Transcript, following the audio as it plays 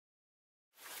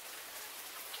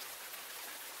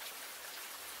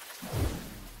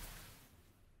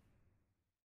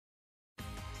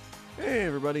Hey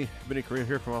everybody, Benny Korea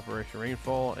here from Operation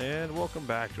Rainfall, and welcome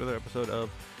back to another episode of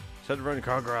Senran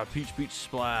Kagura Peach Beach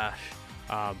Splash.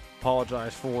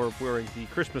 Apologize for wearing the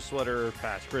Christmas sweater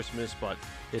past Christmas, but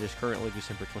it is currently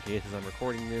December 28th as I'm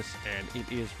recording this, and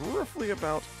it is roughly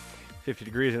about 50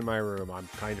 degrees in my room. I'm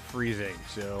kind of freezing,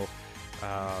 so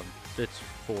it's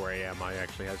 4 a.m. I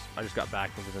just got back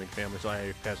from visiting family, so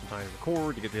I had some time to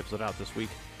record to get the episode out this week.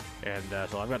 And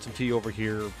so I've got some tea over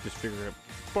here, just figuring to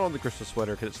put on the Christmas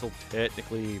sweater because it's still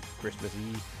technically Christmassy.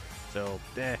 So,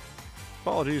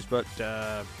 apologies, but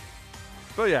yeah,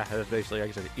 that's basically, like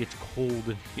I said, it's cold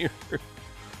in here.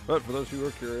 But for those who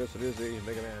are curious, it is a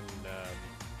Mega Man,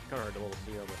 kind of hard to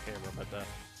see on the camera, but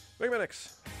Mega Man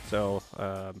X. So,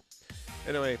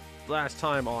 anyway, last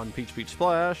time on Peach Beach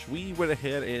Splash, we went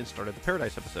ahead and started the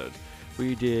Paradise episodes.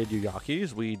 We did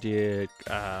Yugaki's, we did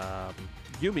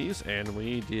Yumi's, and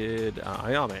we did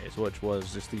Ayame's, which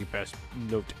was just the best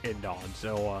note to end on.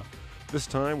 So this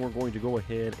time we're going to go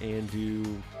ahead and do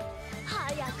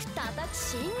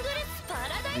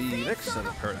the next set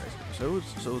of Paradise episodes.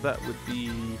 So that would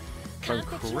be, if I'm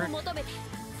correct,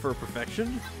 for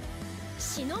Perfection.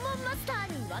 Shinomon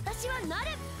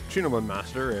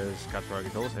Master is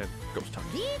Kafuru Hills and Ghost Time.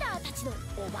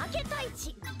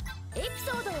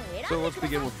 So let's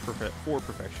begin with for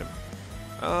Perfection.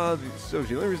 Sōji,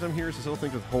 the only reason I'm here is to settle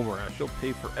things with Homura. She'll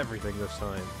pay for everything this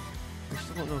time. We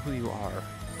still don't know who you are.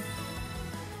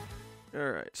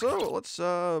 Alright, so let's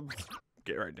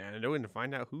get right down into it and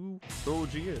find out who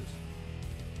Sōji is.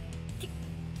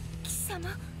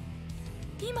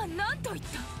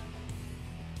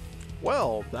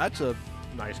 Well, that's a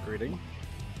nice greeting.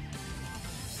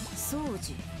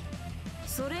 Sōji.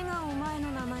 それがお前の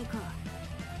名前か。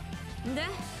で、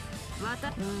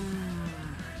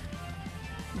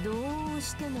どう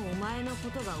してもお前のこ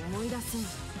とが思い出せん。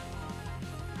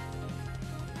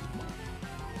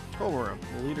Homura,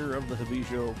 the leader of the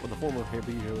former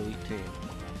Hibijo elite team,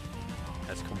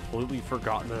 has completely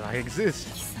forgotten that I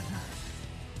exist.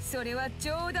 それは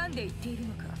冗談で言っている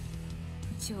のか。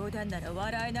冗談なら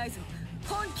笑えないぞ。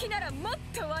本気ならもっ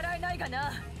と笑えないが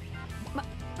な。待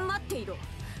っていろ。も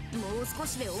う少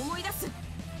しで思い出す。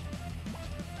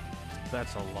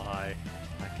That's a lie.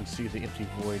 I can see the empty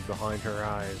void behind her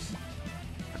eyes.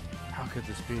 How could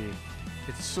this be?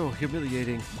 It's so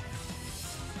humiliating.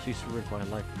 She ruined my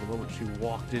life from the moment she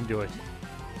walked into it.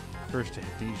 First to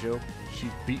Hibijo,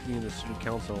 she beat me in the student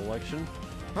council election.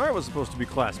 I was supposed to be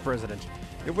class president.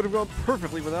 It would have gone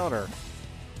perfectly without her.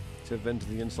 To avenge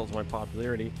the insult to my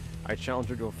popularity, I challenged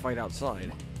her to a fight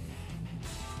outside.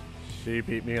 She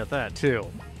beat me at that, too.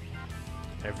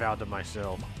 I vowed to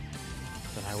myself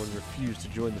that I would refuse to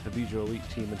join the Hibijo elite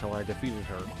team until I defeated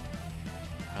her.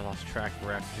 I lost track of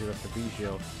her after she left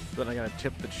Hibijo, then I got a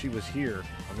tip that she was here,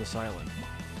 on this island.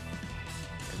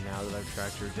 And now that I've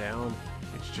tracked her down,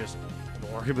 it's just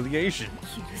more humiliation.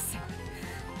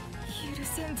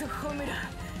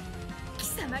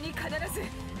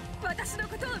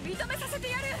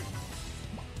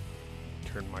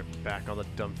 Turn my back on the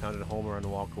dumbfounded Homura and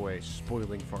walk away,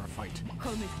 spoiling for our fight.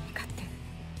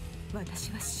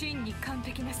 私は真に完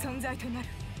璧な存在となる。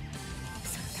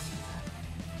そのた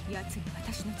めには奴に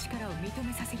私の力を認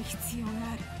めさせる必要があ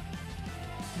る。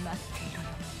待っていろよ、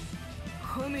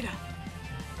ホムラ。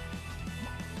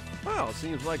Well, it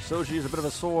seems like Sōji is a bit of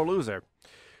a sore loser.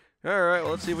 Alright,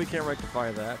 well, let's see if we can't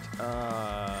rectify that.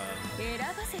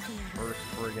 First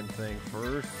friggin' thing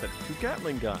first. That's 2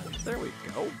 Gatling guns. There we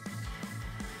go.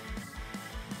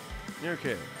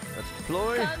 Okay, let's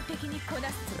deploy,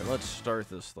 and let's start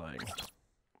this thing.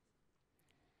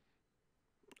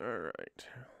 Alright.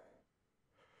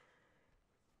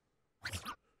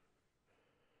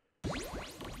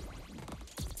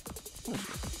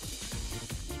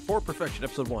 For Perfection,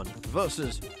 Episode 1,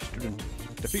 versus Student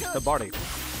Defeat the Body.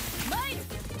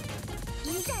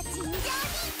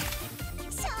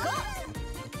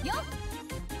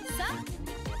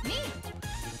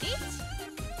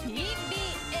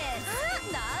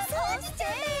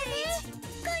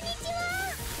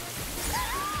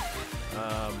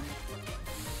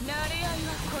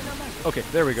 Okay,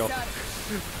 there we go.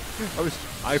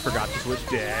 I forgot to switch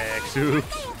decks.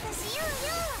 Oops.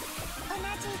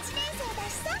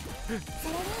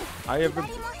 I have been.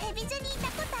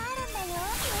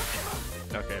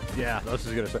 Okay, yeah, this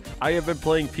is gonna say. I have been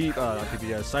playing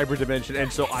Cyber Dimension,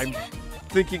 and so I'm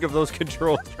thinking of those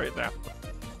controls right now.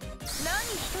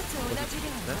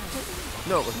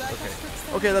 No, okay.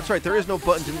 Okay, that's right. There is no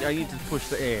button to. I need to push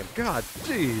the aim. God,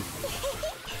 jeez.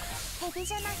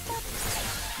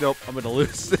 Nope, I'm gonna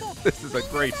lose. This is a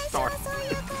great start.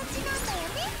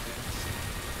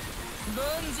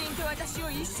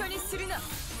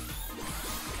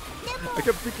 I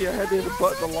kept thinking I had to hit a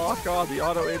button to lock on. The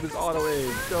auto aim is auto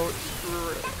aim. Don't screw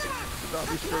it. Do not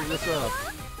be screwing this up.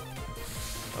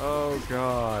 Oh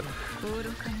god.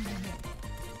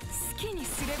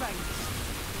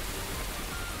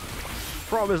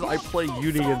 Problem is, I play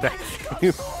Uni in that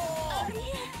game.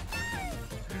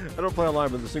 I don't play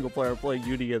online with a single player. I play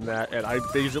Uni in that, and I'm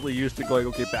basically used to going,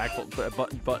 okay, back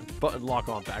button, lock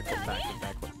on, back button.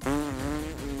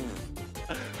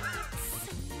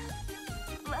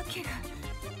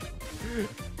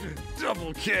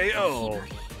 Double KO.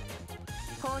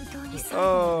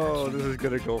 Oh, this is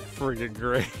gonna go friggin'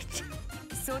 great.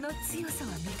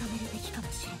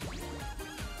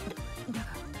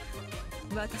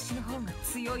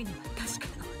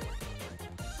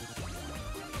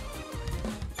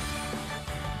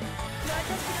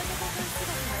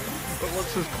 But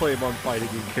let's just claim I'm fighting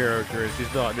in character, and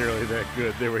she's not nearly that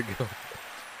good. There we go.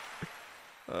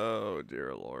 Oh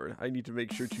dear lord. I need to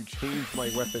make sure to change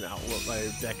my weapon outlook, my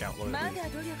deck outlook.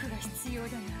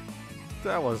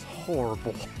 That was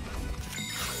horrible.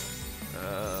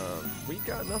 We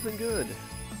got nothing good.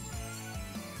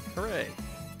 Hooray.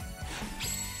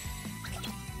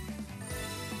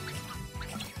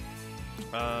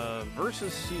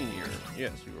 Versus senior.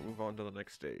 Yes, we will move on to the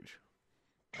next stage.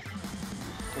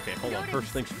 Okay, hold on.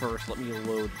 First things first, let me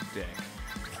load the deck.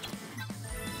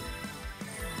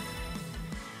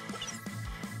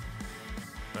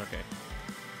 Okay.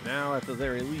 Now, at the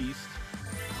very least,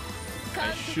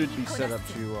 I should be set up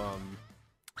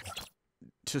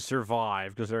to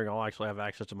survive, because then I'll actually have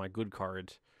access to my good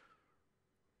cards.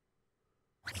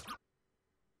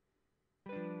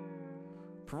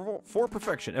 For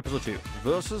Perfection, Episode 2,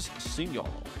 versus Senor.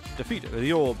 Defeat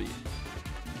Miyabi.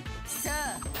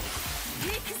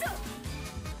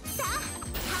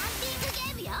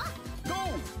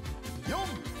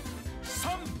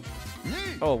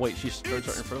 Oh wait, she's starting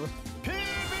in front of us?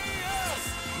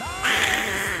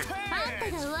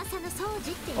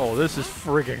 Oh, this is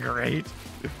friggin' great.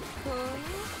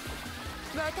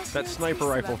 That sniper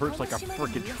rifle hurts like a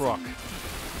friggin' truck.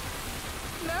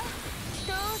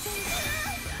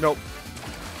 Nope.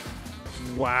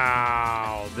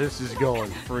 Wow, this is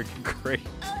going friggin' great.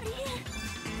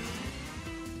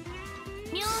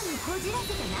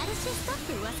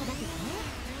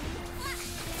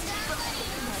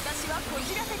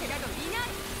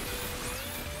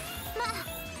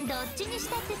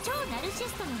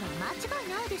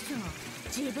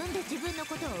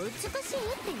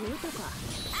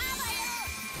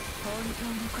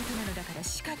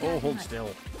 Oh, hold still.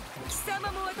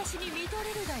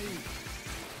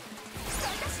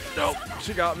 Nope,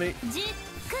 she got me.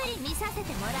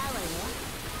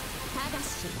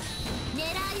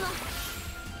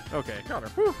 Okay, got her.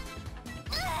 Whew.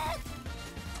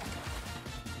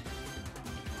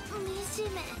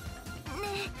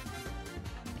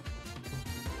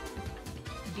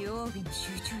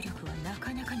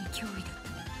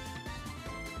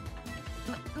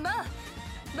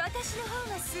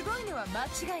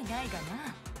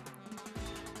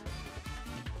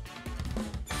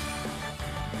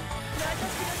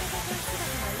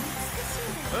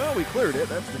 Well, we cleared it.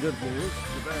 That's the good news.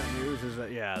 The bad news is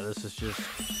that, yeah, this is just...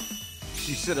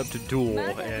 She's set up to duel,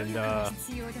 and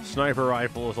sniper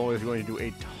rifle is always going to do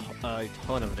a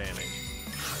ton of damage.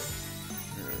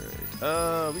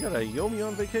 Alright. We got a Yomi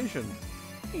on vacation.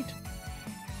 Neat.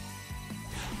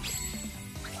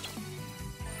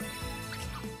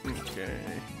 Okay.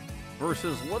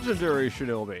 Versus Legendary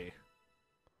Shinobi.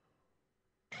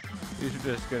 These are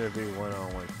just gonna be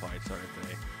one-on-one fights, aren't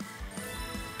they?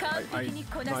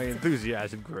 My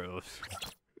enthusiasm grows.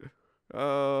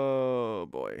 Oh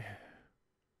boy.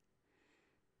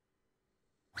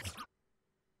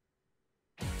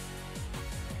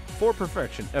 For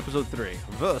Perfection, Episode 3,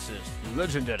 versus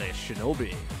Legendary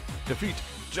Shinobi. Defeat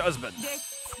Jasmine.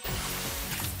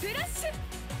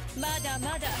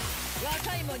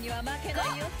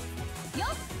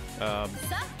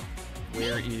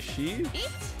 Where is she?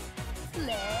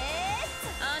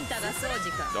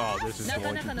 Oh, this is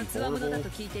going to be horrible.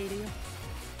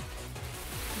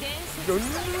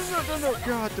 No.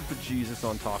 God, the bejesus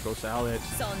on taco salad.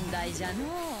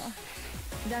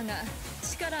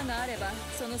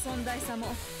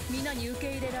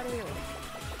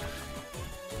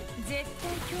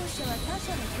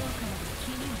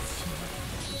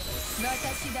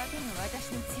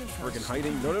 Friggin'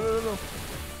 hiding. No.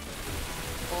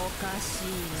 おかしい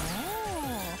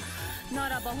の。な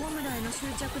らば本来の執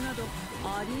着など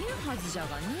ありえんはずじゃ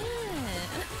がね。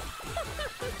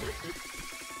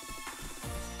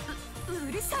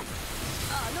うるさい。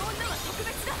あの女は特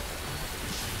別だ。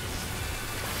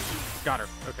Got her.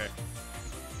 Okay.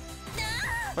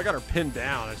 If I got her pinned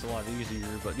down, it's a lot easier,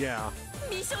 but yeah.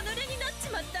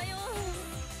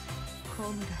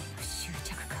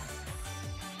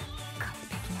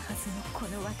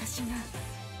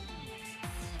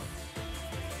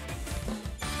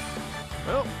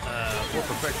 Well, for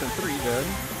perfection 3 then.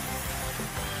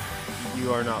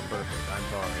 You are not perfect. I'm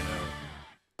sorry, no.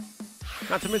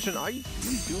 Not to mention, I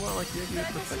do not like the idea of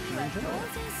perfection in general.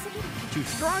 To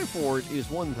strive for it is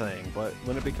one thing, but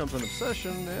when it becomes an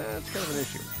obsession, it's kind of an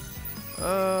issue.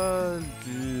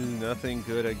 Nothing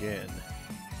good again.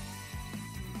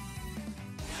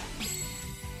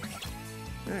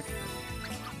 Okay.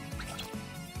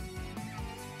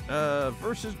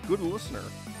 Versus good listener.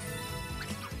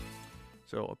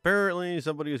 So apparently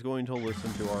somebody is going to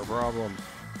listen to our problems.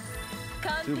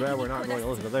 Too bad we're not going to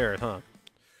listen to theirs, huh?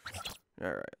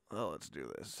 Alright, well, let's do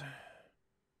this.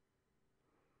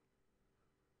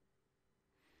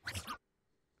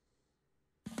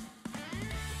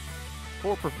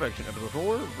 For perfection, episode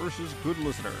 4 versus good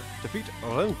listener. Defeat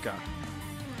Renka.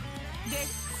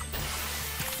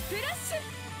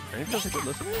 Renka's a good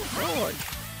listener? Oh, I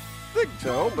think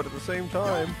so, but at the same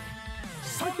time,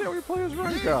 why can't we play as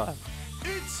Renka?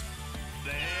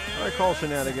 I call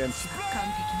shenanigans.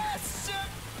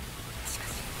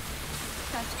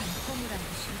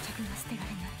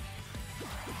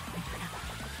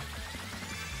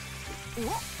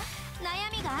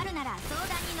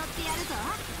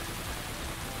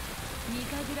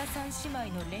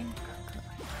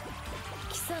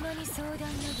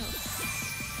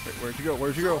 Wait, where'd you go?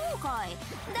 Where'd you go?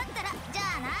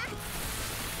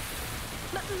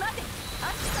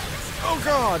 Oh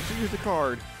god, she used a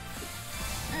card.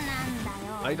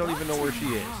 I don't even know where she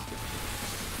is.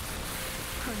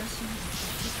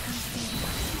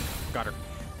 Got her.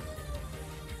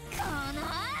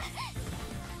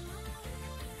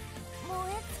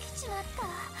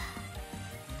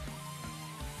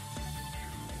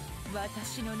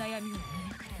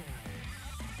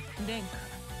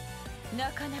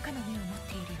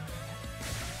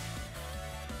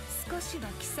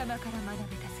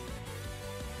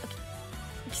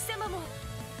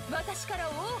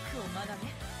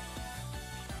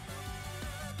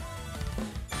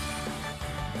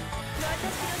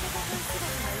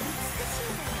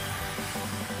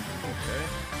 Okay.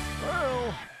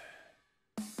 Well,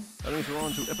 that means we're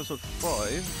on to episode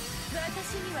 5.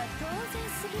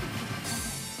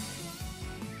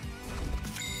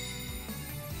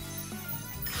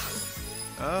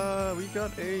 We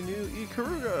got a new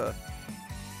Ikaruga.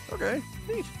 Okay,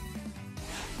 neat.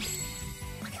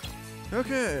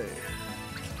 Okay.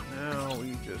 Now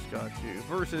we just got you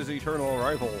versus Eternal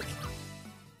Rival.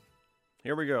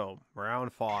 Here we go.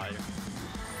 Round 5.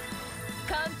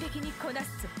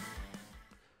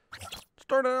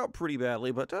 Started out pretty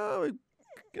badly, but we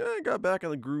got back in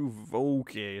the groove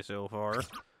okay so far. This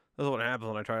is what happens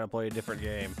when I try to play a different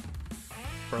game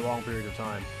for a long period of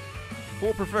time.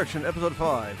 For perfection, episode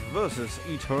 5 versus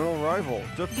Eternal Rival.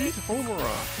 Defeat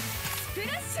Homura.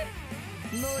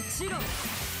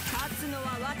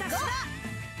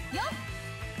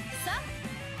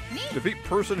 Defeat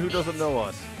person who doesn't know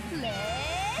us.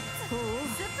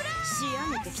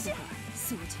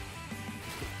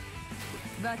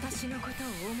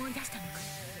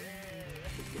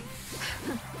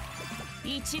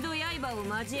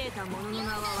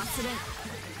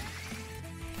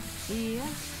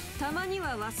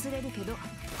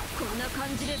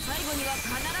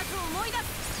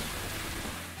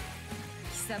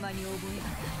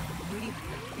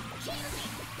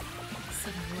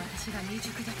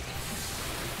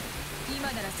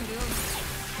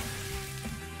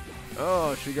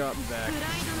 Oh, she got me back.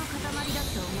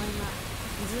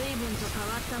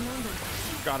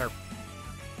 Got her.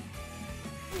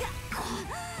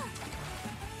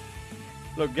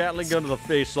 Look, Gatling gun to the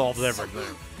face solves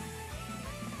everything.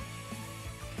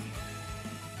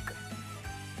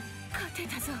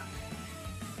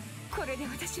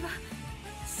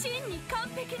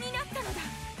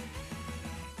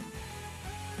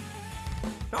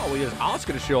 Oh, he is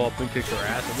Asuka to show up and kick her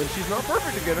ass, and then she's not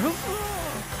perfect again.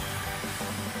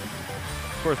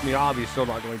 Of course, Miyabi's still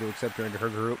not going to accept her into her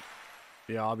group.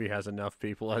 Miyabi has enough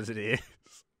people as it is.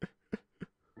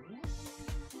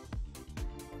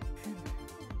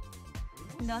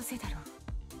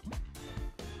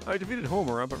 I defeated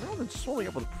Homura, but rather than swelling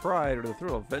up with pride or the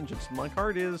thrill of vengeance, my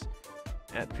heart is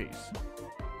at peace.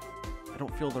 I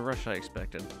don't feel the rush I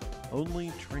expected,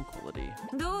 only tranquility.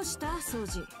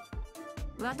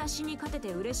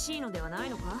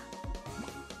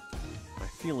 My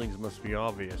feelings must be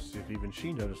obvious, if even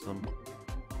she noticed them.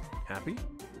 Happy?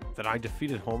 That I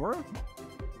defeated Homura?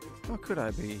 How could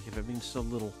I be if it means so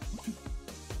little?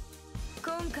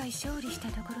 今回勝利した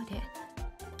ところで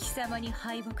貴様に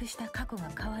敗北した過去が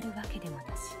変わるわけでもなし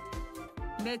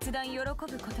別段喜ぶことで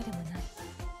もない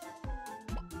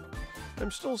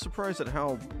I'm still surprised at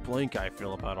how blank I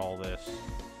feel about all this.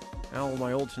 Now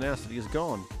my old tenacity is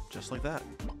gone, just like that.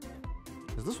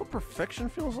 Is this what perfection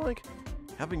feels like?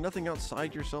 Having nothing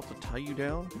outside yourself to tie you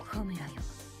down? Homura よ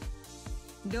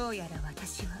どうやら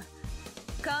私は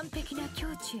完璧な境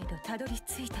地へとたどり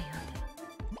着いたよ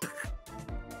うだ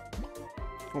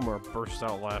Homura bursts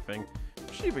out laughing.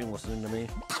 Is she even listening to me?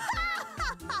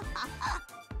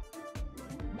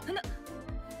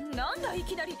 なんだい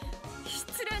きなり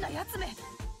失礼なやつめ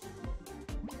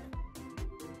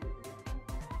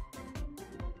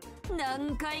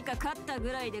何回か勝った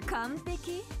ぐらいで完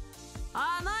璧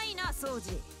甘いな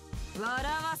Sōji笑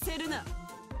わせるなな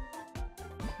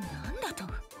んだと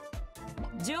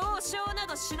上昇な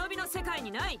ど忍びの世界に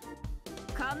ない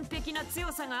完璧な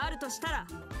強さがあるとしたら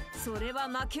それは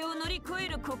負けを乗り越え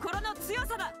る心の強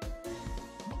さだ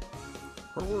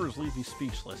Her words leave me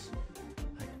speechless.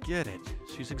 I get it.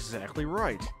 She's exactly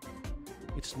right.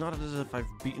 It's not as if I've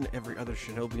beaten every other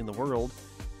shinobi in the world.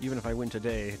 Even if I win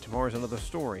today, tomorrow's another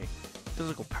story.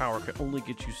 Physical power can only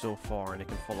get you so far, and it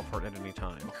can fall apart at any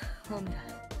time. Homura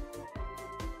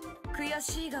悔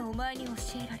しいがお前に教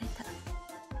えられた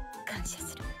感謝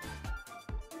する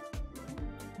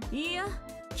いや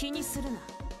気にする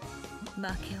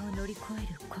な負けを乗り越え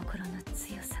る心の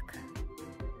強さか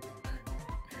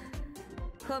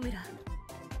Homura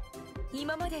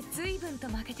今まで随分と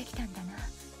負けてきたんだな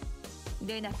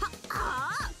でなは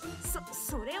あ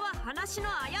それは話の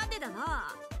あやでだ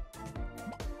な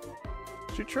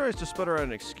She tries to sputter out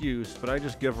an excuse, but I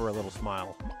just give her a little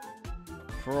smile.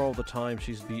 For all the time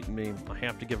she's beaten me, I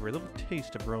have to give her a little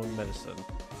taste of her own medicine.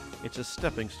 It's a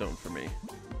stepping stone for me.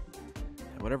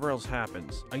 And whatever else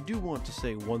happens, I do want to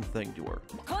say one thing to her.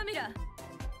 Homura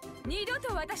二度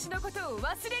と私のことを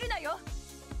忘れるなよ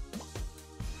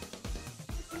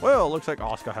Well, looks like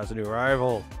Asuka has a new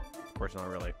rival. Of course, not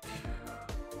really.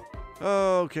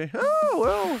 Okay. Oh,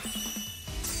 well.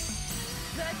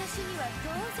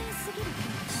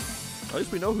 At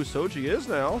least we know who Sōji is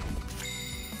now.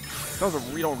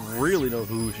 We don't really know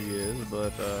who she is,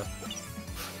 but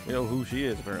we know who she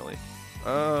is, apparently.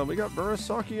 We got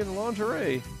Murasaki in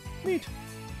lingerie. Neat.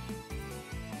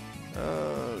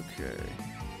 Okay.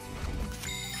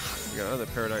 We got another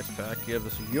Paradise Pack. You have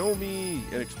this Yomi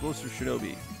and Explosive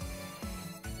Shinobi.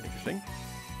 Interesting.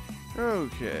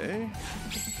 Okay.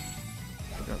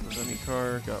 Got the Zemi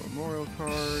card, got Memorial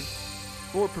card.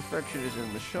 For Perfection is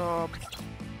in the shop.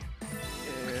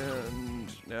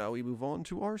 And now we move on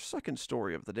to our second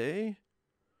story of the day.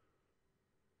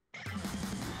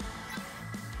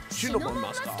 Shinomon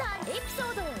Master.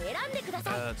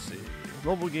 Let's see.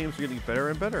 Mobile games are getting better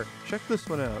and better. Check this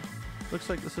one out. Looks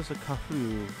like this is a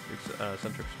Kafuru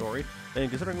centric story. And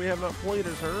considering we have not played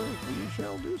as her, we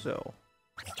shall do so.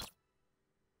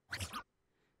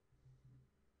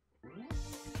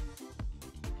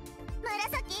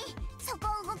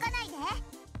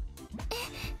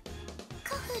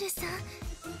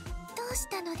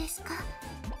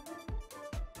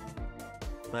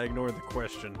 I ignored the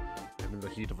question. I'm in the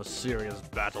heat of a serious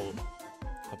battle.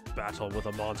 A battle with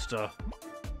a monster. I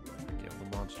give the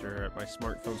monster at my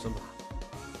smartphone some...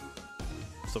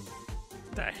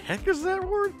 The heck is that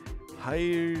word?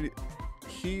 Hyoryogen.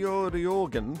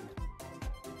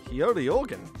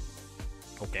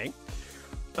 Okay.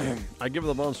 I give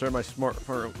the monster on my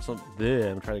smartphone some...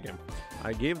 I'm trying again.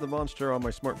 I gave the monster on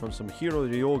my smartphone some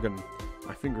Hyoryogen.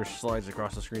 My finger slides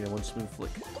across the screen in one smooth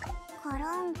flick.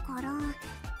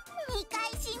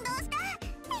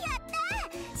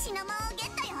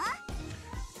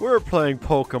 We're playing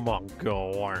Pokemon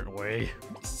Go, aren't we?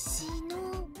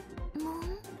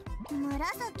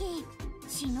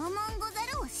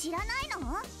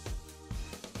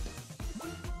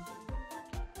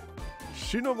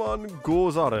 Shinomon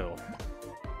Gozaru.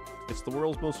 It's the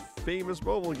world's most famous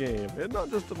mobile game, and not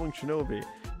just among shinobi.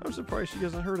 I'm surprised she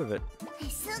hasn't heard of it.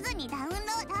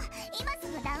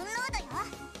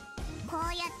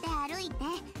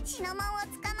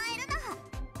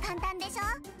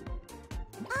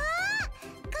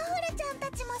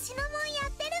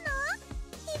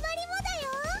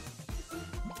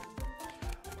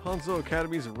 Hanzo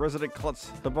Academy's resident klutz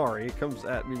Hibari comes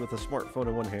at me with a smartphone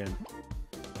in one hand.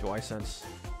 Do I sense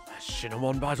a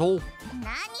Shinomon battle?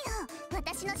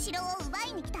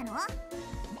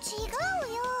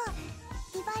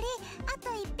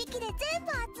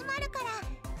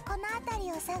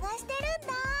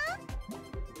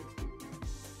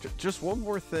 Just one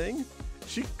more thing?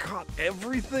 She caught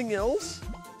everything else?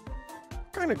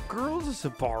 What kind of girl is this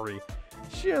Hibari?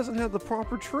 She hasn't had the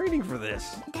proper training for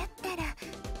this. だったら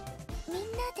みん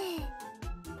なで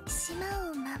島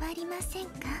を回りません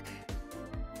か？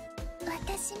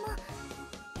私も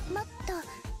もっと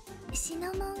シ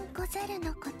ノモンゴザル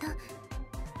のこと教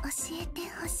えて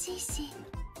ほしいし。うん、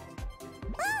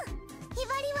ひ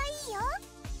ばりは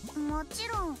いいよ。もち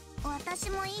ろん私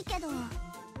もいいけど。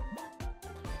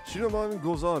Shinomon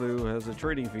Gozaru has a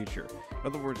trading feature. In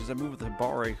other words, as I move with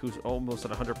Hibari, who's almost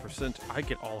at 100%, I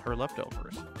get all her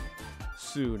leftovers.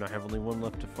 Soon, I have only one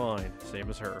left to find, same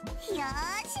as her. よー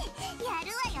し、や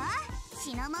るわよ。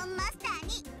シノモンマスター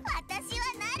に私は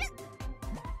なる。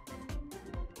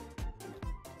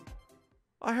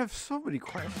 I have so many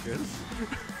questions.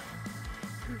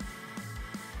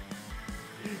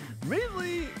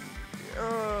 Mainly,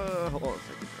 hold on a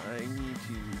second. I need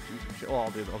to do some shit. Well,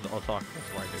 I'll talk. That's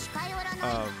what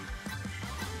I do.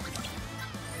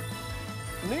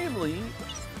 Namely,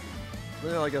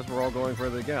 well, I guess we're all going for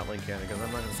the Gatling cannon because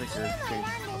I'm not going to take your change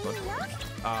a bunch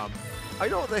of I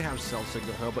know they have cell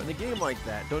signal hell, but in a game like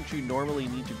that, don't you normally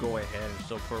need to go ahead and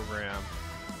still program,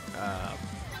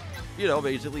 you know,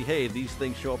 basically, hey, these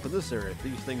things show up in this area,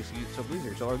 these things show up in these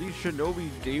areas. So are these Shinobi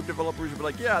game developers who be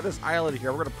like, yeah, this island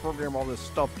here, we're going to program all this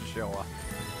stuff to show up?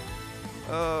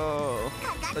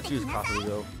 Let's use Kafuru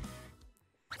though.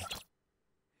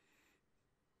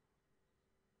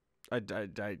 I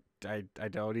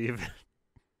don't even.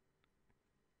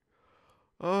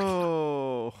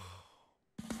 Oh.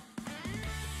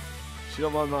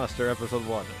 Shinomon Master, Episode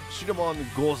 1. Shinomon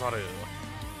Gozaru.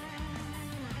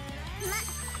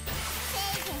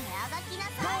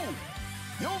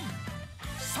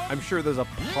 I'm sure there's a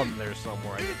pun there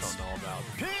somewhere I just don't know about.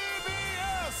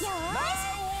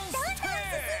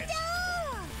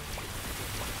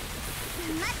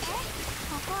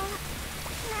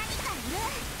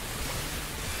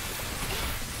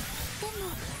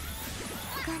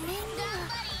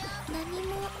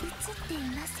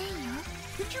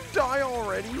 Did you die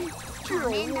already? Dear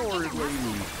Lord,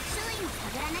 lady.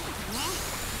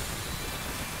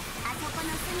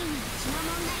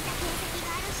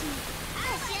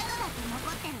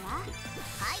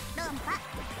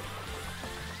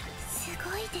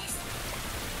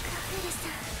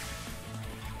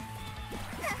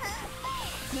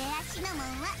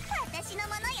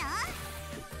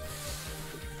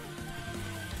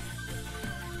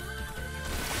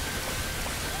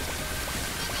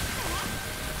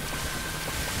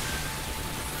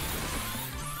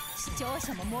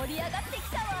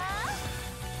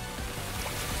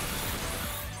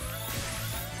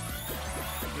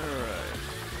 Alright.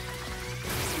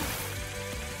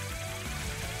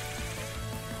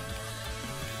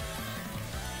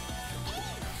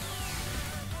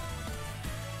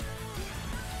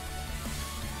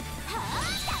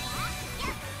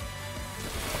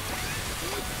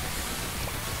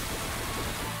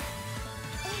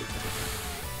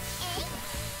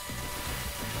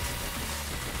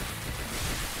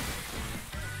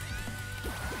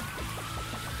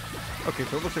 Okay,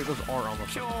 so it looks like those are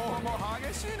almost.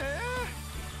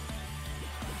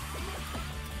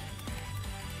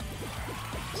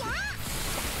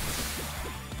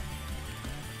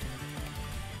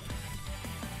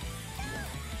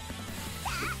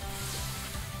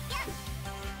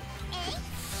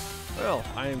 Well,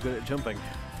 I am good at jumping.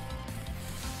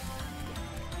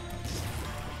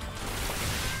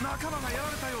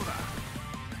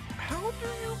 How do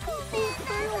you people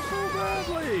fail so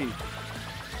badly?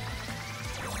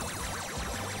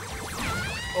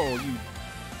 Oh, you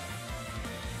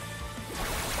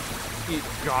eat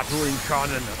Gatling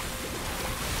cannon.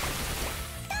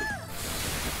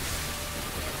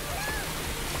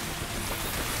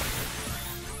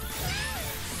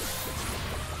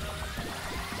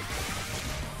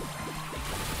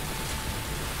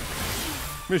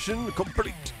 Mission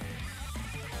complete.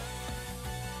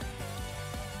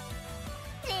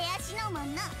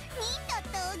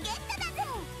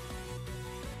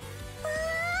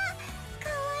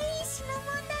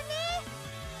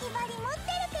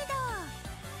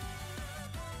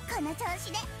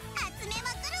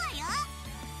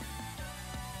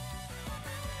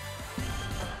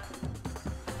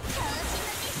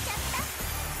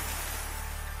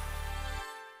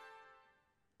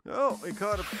 Oh, we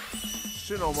caught a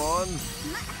Shinomon.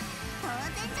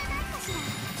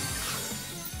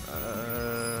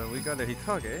 We got a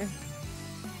Hikage.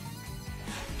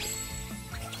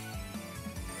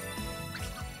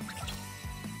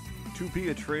 To-be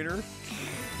a trainer.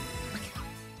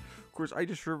 Of course, I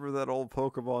just remember that old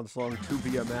Pokemon song, To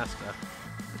Be a Master.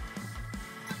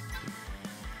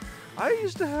 I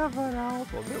used to have that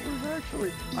album. It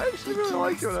was I actually really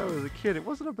liked it when I was a kid. It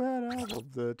wasn't a bad album.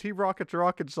 The Team Rocket's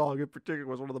Rockin' song in particular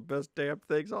was one of the best damn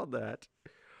things on that.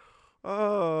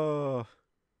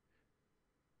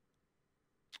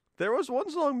 There was one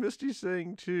song Misty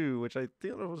sang too, which I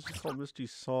think it was just called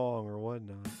Misty's Song or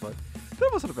whatnot, but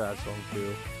that wasn't a bad song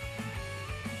too.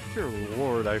 Dear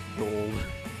Lord, I feel old.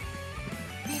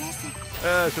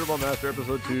 Shinomon Master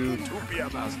Episode 2.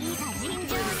 Tupia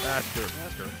Master.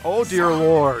 Oh dear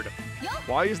Lord.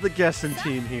 Why is the guessing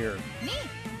team here?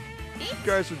 You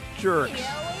guys are jerks.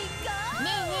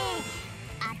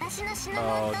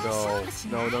 Oh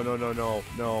no.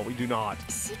 No, we do not.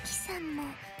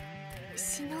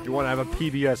 You want to have a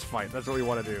PBS fight. That's what we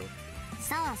want to do.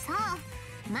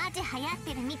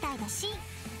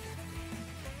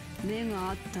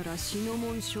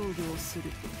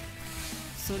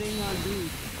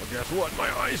 Well, guess what? My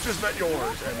eyes just met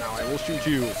yours, and now I will shoot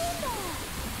you.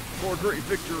 For great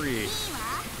victory.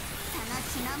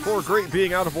 For great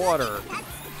being out of water.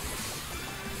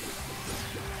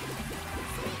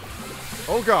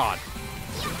 Oh God.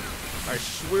 I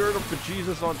swear to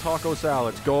Jesus on taco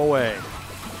salads. Go away.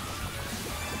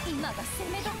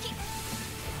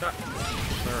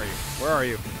 Where are you? Where are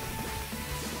you?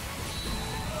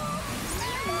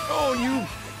 Oh, you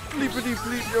bleepity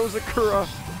bleep Yozakura.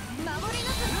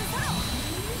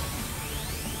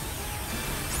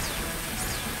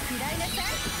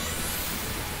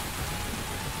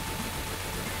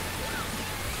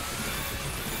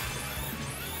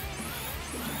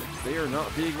 They are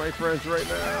not being my friends right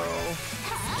now.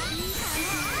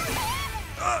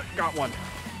 Got one.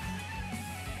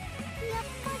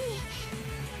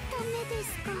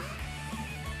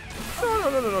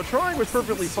 No. Trying was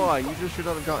perfectly fine. You just should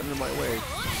not have gotten in my way.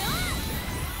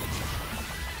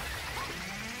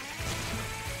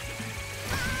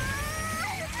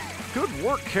 Good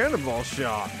work, cannonball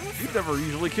shot. You never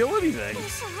usually kill anything.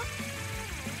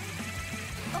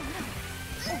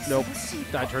 Nope.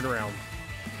 I turned around.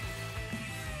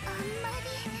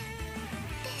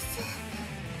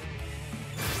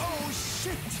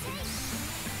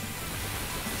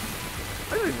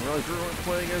 I didn't even realize we weren't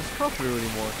playing as Kafuru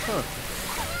anymore. Huh.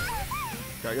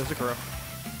 Got Yozakura.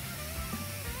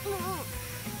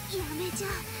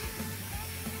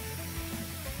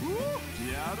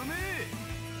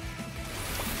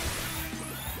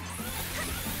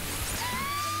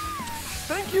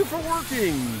 Thank you for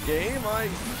working, game.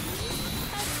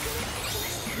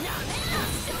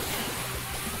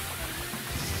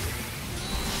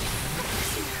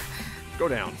 Go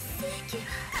down.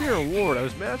 Dear Lord, I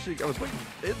was like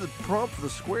in the prompt for the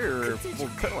square. Well,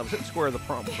 I was hitting square, the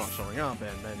prompt was not showing up,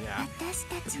 and then yeah.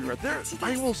 You're right there.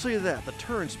 I will say that the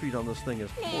turn speed on this thing is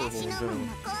horrible to do.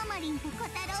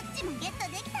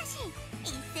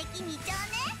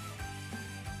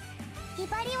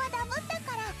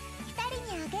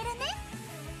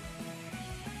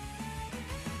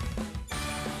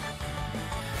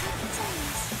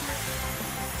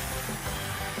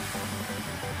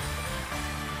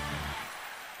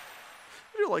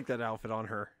 I do like that outfit on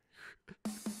her.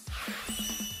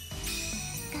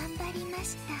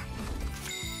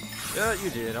 Yeah, you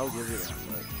did. I'll give you that.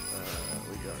 But,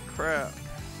 we got crap.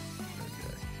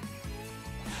 Okay.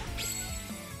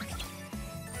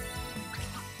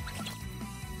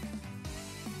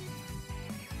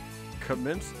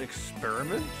 Commence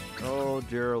experiment? Oh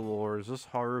dear Lord, is this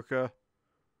Haruka?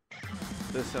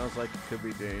 This sounds like it could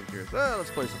be dangerous.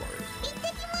 Let's play some Mario.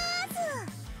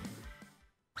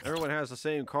 Everyone has the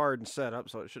same card and setup,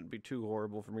 so it shouldn't be too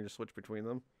horrible for me to switch between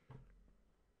them.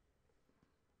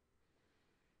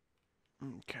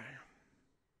 Okay.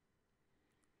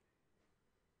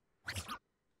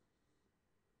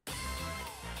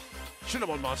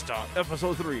 Shinomon Monster,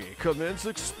 Episode 3, Commence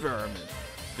Experiment.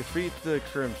 Defeat the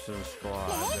Crimson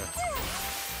Squad.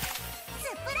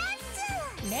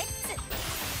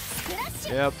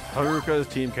 Yep, Haruka's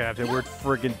team captain. We're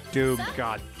friggin' doomed.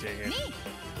 God dang it.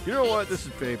 You know what? This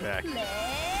is payback.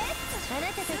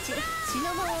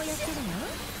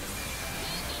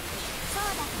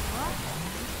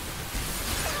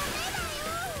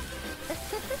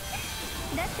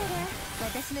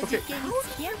 Okay, how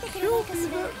killed me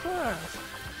that fast?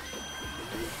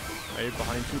 Right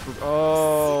behind Super.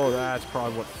 Oh, that's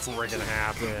probably what friggin'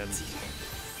 happened.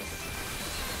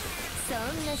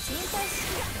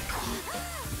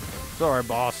 Sorry,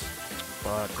 boss.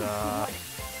 But,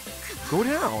 go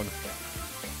down.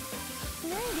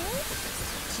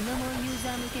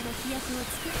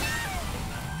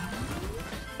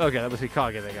 Okay, that was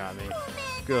Hikage that got me.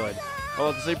 Good. I was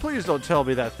about to say, please don't tell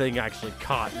me that thing actually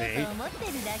caught me.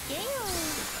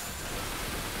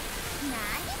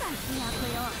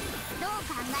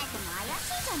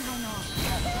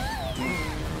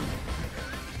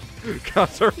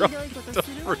 Kazura to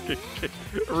freaking kick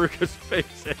Aruka's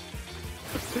face in.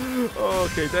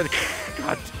 Okay, that.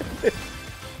 God damn it.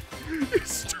 You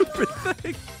stupid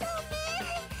thing.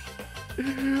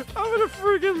 I'm gonna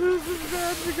freaking lose this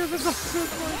match because it's not good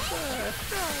like that.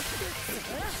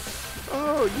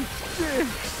 Oh, you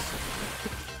dicks.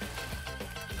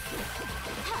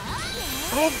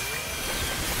 Oh.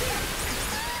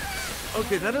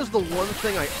 Okay, that is the one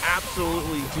thing I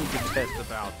absolutely do detest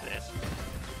about this.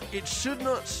 It should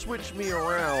not switch me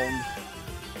around,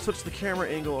 switch the camera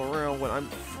angle around when I'm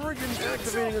friggin'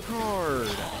 activating a card.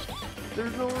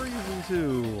 There's no reason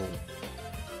to.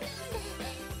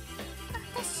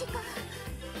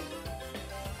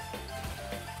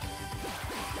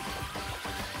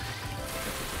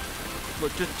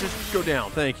 Look, just go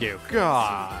down. Thank you.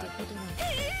 God.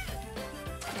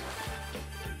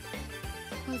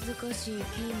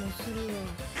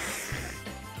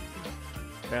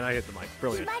 And I hit the mic.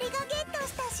 Brilliant.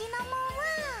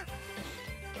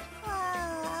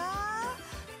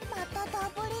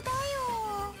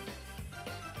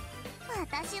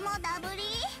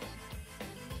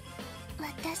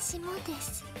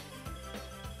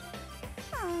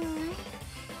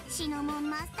 Shinomon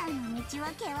Master の道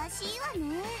は険しいわね。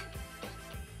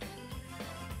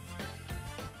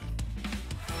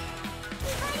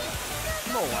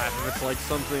I'm gonna laugh if it's like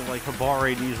something like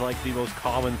Habari is like the most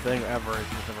common thing ever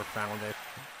if you've never found it.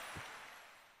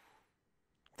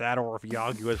 That or if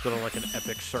Yagu has been on like an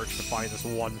epic search to find this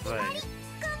one thing.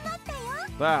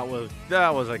 That was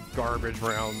a garbage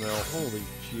round though. Holy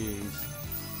jeez.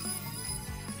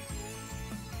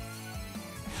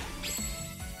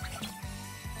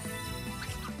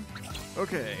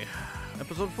 Okay,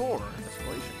 episode 4,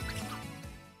 escalation.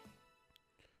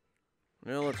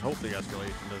 Well, let's hope the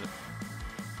escalation does it.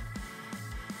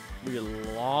 We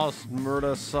lost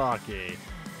Murasaki.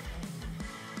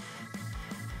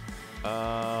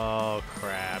 Oh,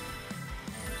 crap.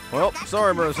 Well,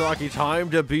 sorry, Murasaki. Time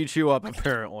to beat you up,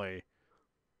 apparently.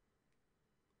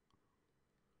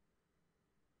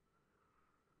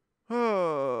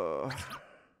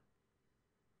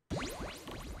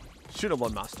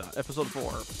 Shinomon Master, episode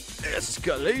 4,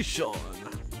 escalation.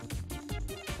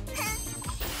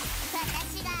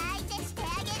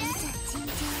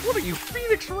 What are you,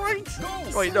 Phoenix Wright?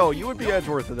 Wait, no, you would be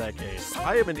Edgeworth in that case.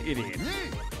 I am an idiot.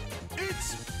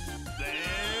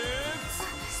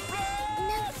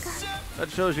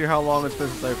 That shows you how long it's been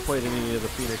since I've played any of the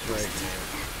Phoenix Wright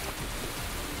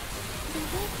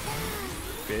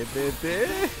games.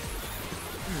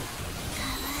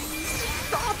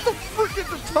 Stop the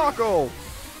freaking taco!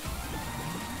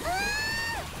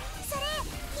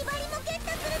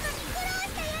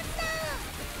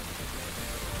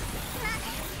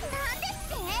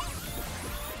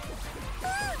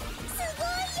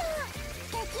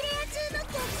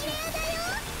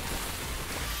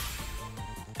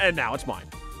 And now it's mine.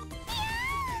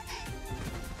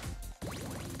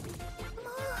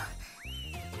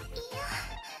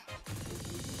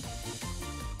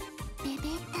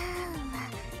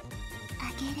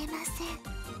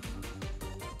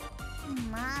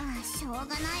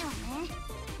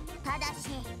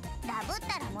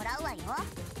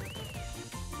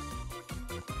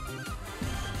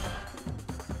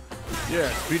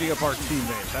 Yes, beating up our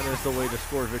teammates. That is the way to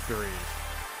score victories.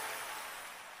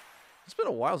 It's been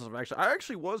a while since I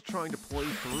actually was trying to play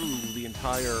through the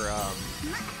entire,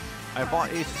 I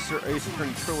bought Ace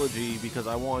Attorney Trilogy because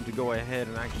I wanted to go ahead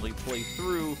and actually play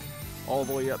through all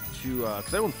the way up to,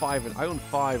 because I own 5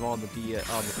 on the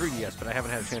 3DS, but I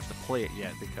haven't had a chance to play it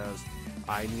yet because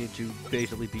I needed to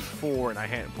basically beat 4 and I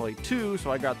hadn't played 2,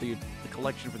 so I got the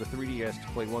collection for the 3DS to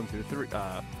play 1 through 3,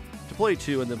 to play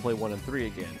 2 and then play 1 and 3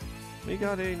 again. We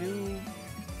got a new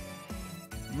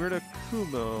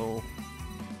Murakumo.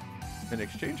 In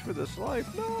exchange for this life?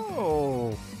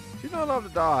 No! She's not allowed to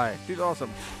die. She's awesome.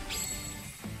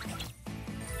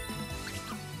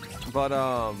 But,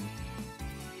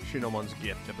 Shinomon's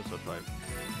Gift, episode 5.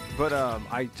 But, I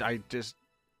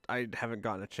haven't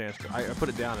gotten a chance to, I put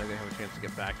it down and I didn't have a chance to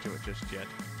get back to it just yet.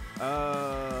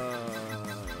 I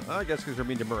guess because we're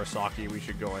mean to Murasaki, we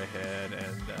should go ahead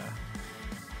and,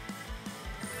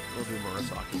 we'll do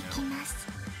Murasaki now.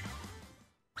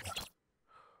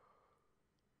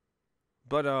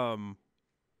 But,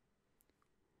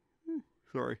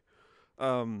 sorry.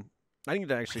 I need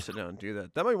to actually sit down and do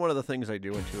that. That might be one of the things I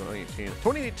do in 2018.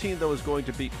 2018, though, is going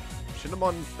to be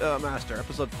Shinomon Master,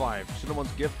 episode 5.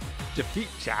 Shinomon's Gift. Defeat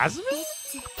Jasmine?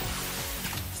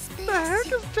 The heck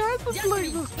is Jasmine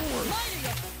playing this for?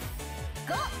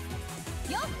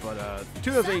 But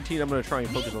 2018, I'm going to try and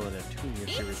focus on the Neptunia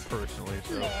series personally,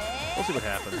 so we'll see what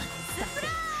happens.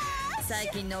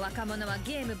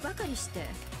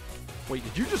 Wait,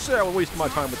 did you just say I was wasting my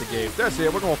time with the game? That's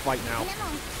it, we're going to fight now.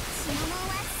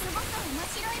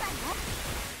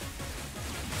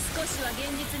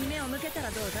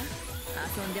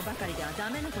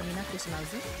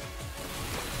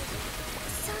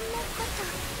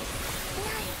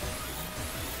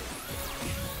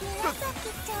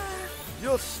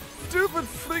 You stupid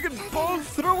friggin'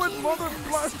 ball-throwing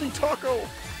mother-blasting taco!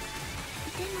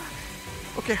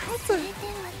 Okay, how the...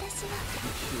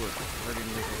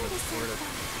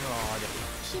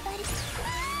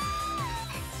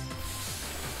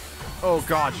 Oh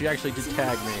god, she actually did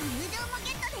tag me.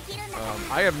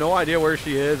 I have no idea where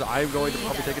she is. I'm going to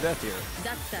probably take a death here.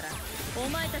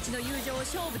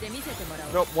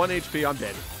 Nope, 1 HP, I'm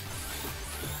dead.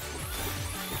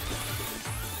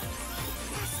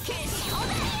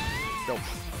 Nope.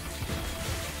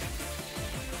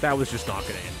 That was just not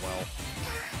going to end well.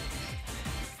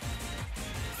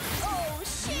 Oh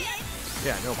shit!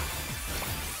 Yeah, no.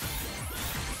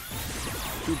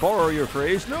 To borrow your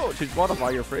phrase, no. To modify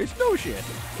your phrase, no shit.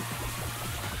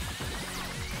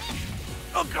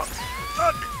 Oh god!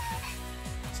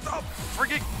 Stop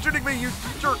freaking shooting me, you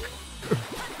jerk!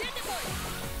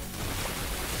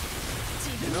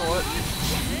 You know what?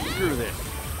 Screw this.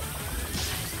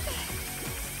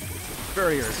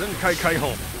 Barriers and Kai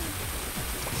home.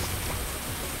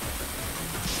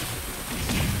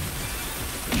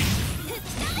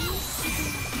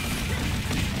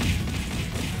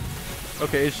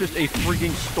 Okay, it's just a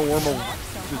freaking storm of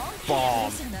just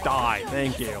bombs. Die,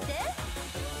 thank you.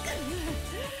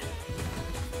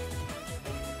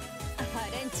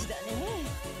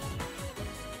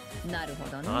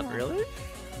 Not really?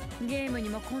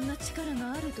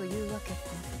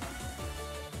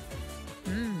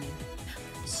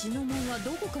 Shinomon は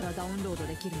どこからダウンロード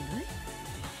できるんだい?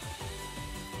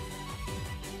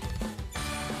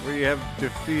 We have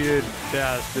defeated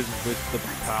Dastin with the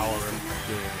power of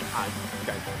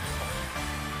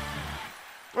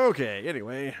the Okay,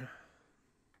 anyway.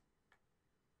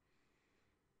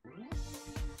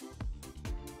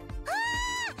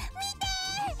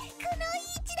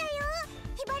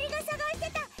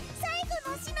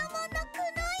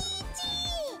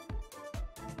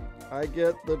 I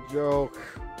get the joke.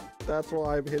 That's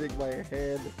why I'm hitting my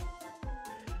head.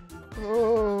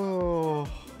 Oh.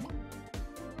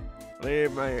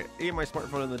 Aim my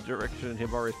smartphone in the direction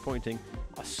Hibari is pointing.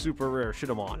 A super rare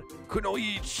Shinomon,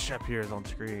 Kunoichi, appears on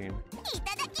screen.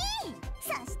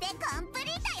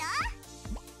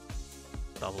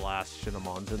 The last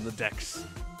Shinomon's in the decks.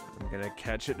 I'm gonna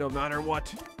catch it no matter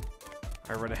what.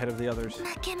 I run ahead of the others.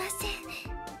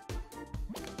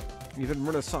 Even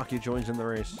Murasaki joins in the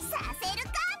race.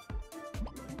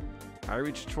 I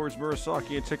reach towards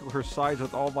Murasaki and tickle her sides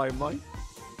with all my might.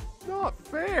 Not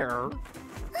fair.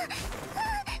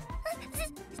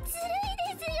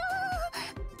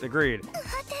 Agreed.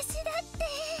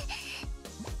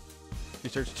 She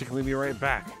starts tickling me right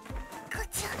back.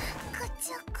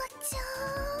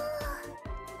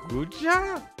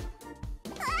 Kuja?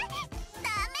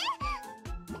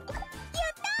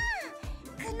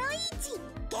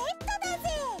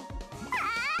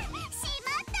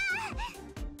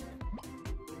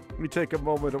 We take a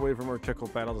moment away from our tickle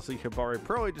battle to see Hibari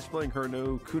proudly displaying her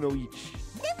no Kunoichi.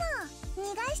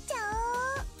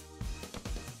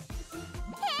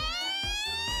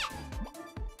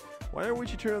 Why aren't we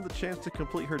turning on the chance to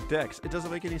complete her decks? It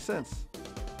doesn't make any sense.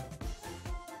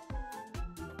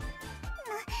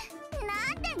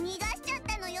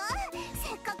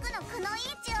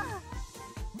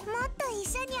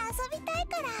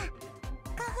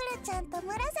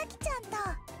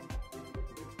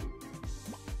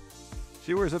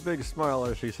 She wears a big smile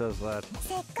as she says that.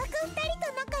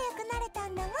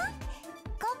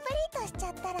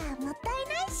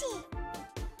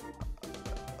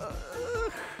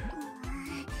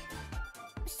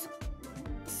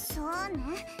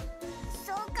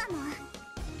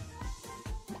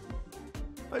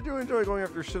 I do enjoy going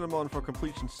after Shinomon for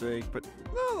completion's sake, but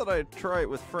now that I try it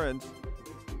with friends,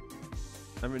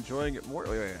 I'm enjoying it more.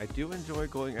 Wait, I do enjoy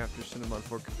going after Shinomon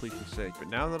for completion's sake, but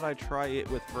now that I try it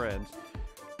with friends,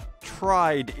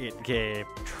 tried it, Gabe.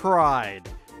 Tried.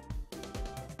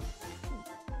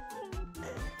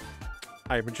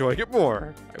 I'm enjoying it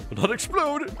more. I will not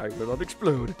explode. I will not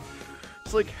explode.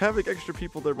 It's like having extra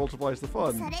people there multiplies the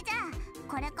fun.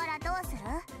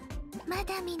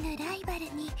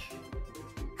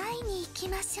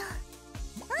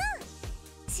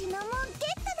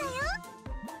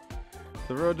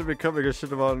 The road to becoming a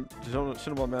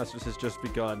Shinomon master has just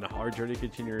begun. Our journey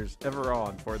continues ever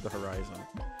on toward the horizon.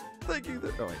 Thank you.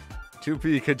 Oh, wait. To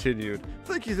be continued.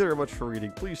 Thank you very much for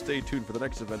reading. Please stay tuned for the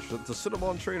next adventure of the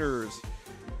Shinomon trainers.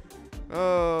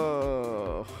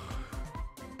 Not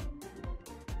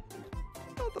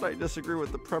that I disagree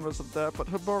with the premise of that, but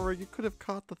Homura, you could have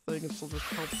caught the thing and still just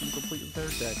helped them complete their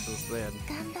dexes then.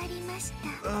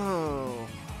 Oh.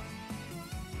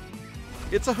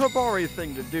 It's a Homura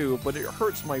thing to do, but it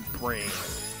hurts my brain.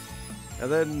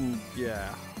 And then,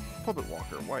 yeah, Puppet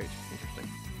Walker, white, interesting.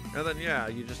 And then, yeah,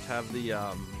 you just have the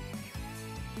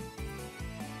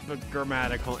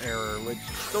grammatical error, which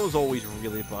those always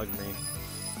really bug me.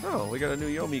 Oh, we got a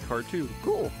new Yomi card too.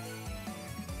 Cool.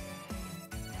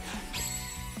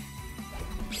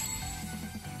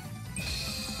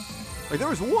 Like, there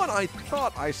was one I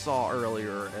thought I saw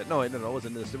earlier. No, it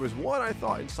wasn't this. There was one I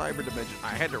thought in Cyber Dimension. I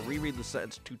had to reread the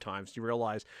sentence 2 times to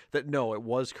realize that, no, it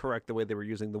was correct the way they were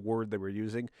using the word they were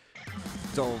using.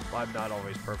 So, I'm not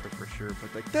always perfect for sure,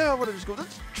 but like, now I want to just go,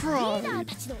 let's try.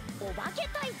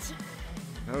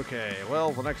 Okay,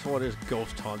 well, the next one is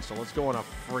Ghost Hunt, so let's go on a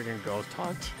friggin' Ghost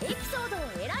Hunt.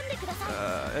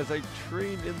 As I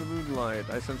trained in the moonlight,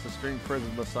 I sensed a strange presence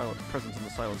in the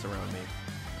silence around me.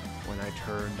 When I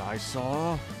turned, I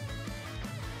saw...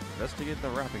 Investigate the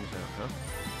rapping sound, huh?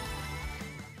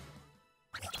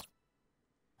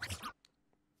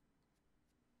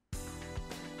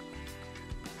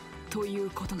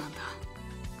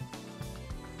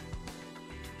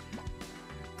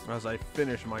 As I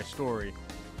finish my story,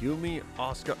 Yumi,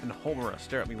 Asuka, and Homura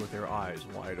stare at me with their eyes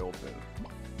wide open.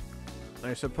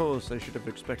 I suppose they should have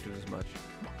expected as much.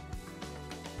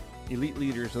 Elite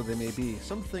leaders though they may be,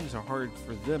 some things are hard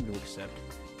for them to accept.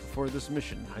 For this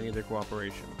mission, I need their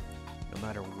cooperation, no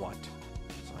matter what.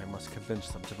 So I must convince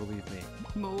them to believe me.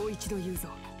 In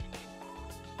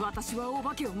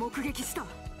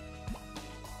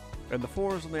the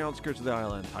forest on the outskirts of the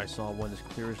island, I saw one as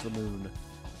clear as the moon,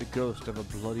 the ghost of a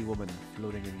bloody woman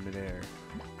floating in midair.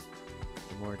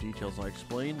 The more details I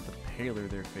explain, the paler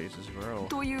their faces grow.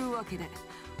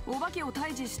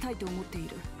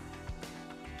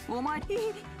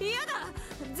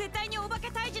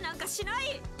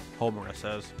 Homura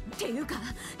says.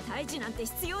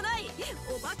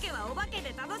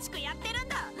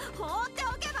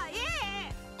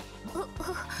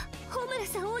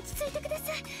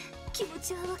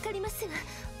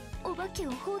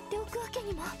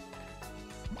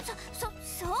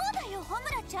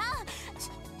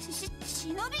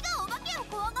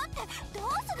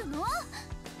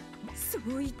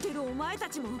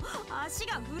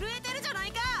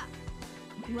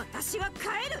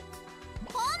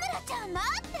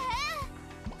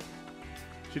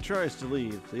 She tries to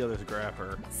leave, the others grab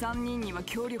her.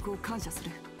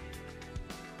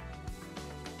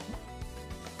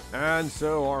 And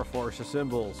so our force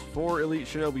assembles. 4 elite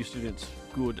shinobi students,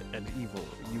 good and evil,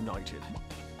 united.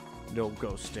 No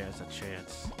ghost stands a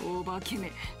chance.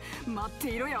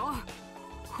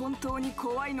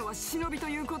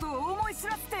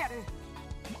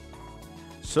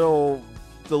 So,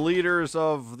 the leaders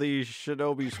of the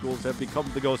shinobi schools have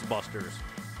become the Ghostbusters.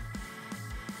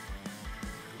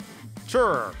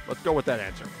 Sure, let's go with that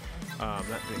answer.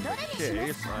 That being the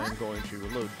case, I'm going to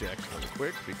load decks really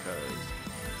quick because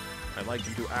I'd like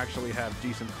them to actually have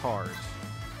decent cards.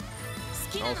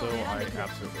 Also, I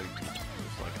absolutely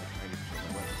dislike 90% of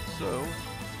my weapons. So,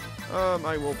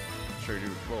 I will try to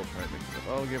mix it up.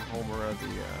 I'll give Homura the,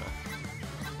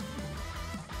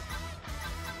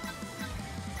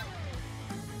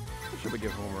 what should we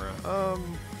give Homura?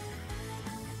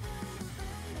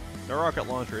 The rocket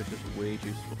launcher is just way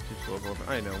too slow.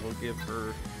 I know, we'll give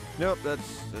her... Nope,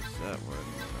 that's that one.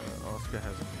 Asuka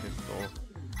has a pistol.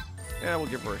 Yeah, we'll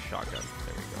give her a shotgun.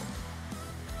 There we go.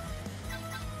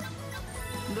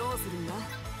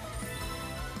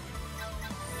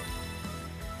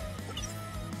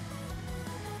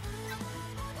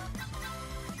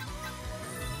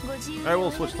 I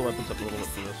will switch the weapons up a little bit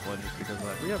for this one, just because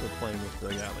we have been playing with the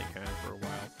Gatling cannon for a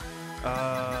while.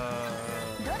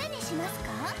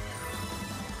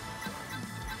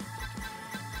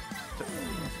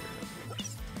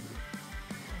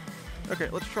 Okay,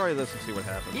 let's try this and see what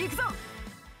happens.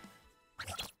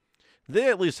 They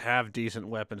at least have decent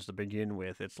weapons to begin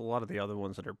with. It's a lot of the other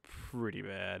ones that are pretty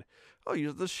bad. Oh,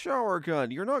 use the shower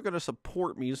gun. You're not going to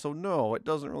support me, so no, it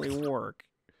doesn't really work.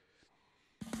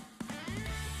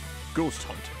 Ghost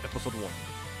Hunt, Episode 1.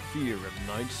 Fear of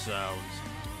Night Sounds.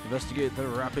 Investigate the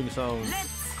rapping sounds.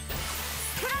 Let's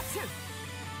crash!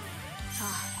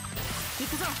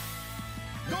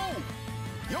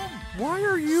 Why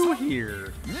are you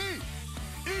here?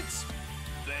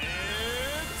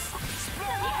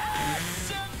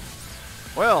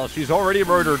 Well, she's already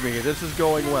murdered me. This is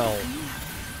going well.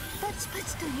 パチパ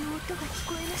チという音が聞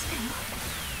こえましたよ。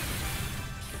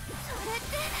それっ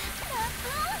てラップ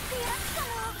音ってやつか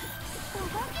も。お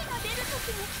化けが出ると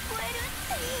きに聞こえるっ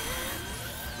てい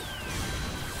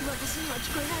う。私には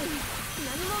聞こえない。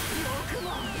何も記憶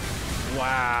も。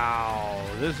Wow,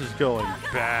 this is going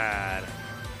bad.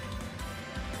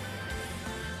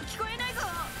 聞こえないぞ。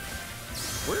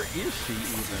 Where is she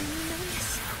even?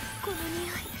 この匂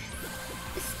い。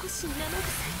少し生臭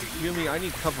いという。 Yumi, I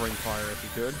need covering fire if you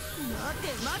could. 待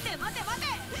て待て待て待て。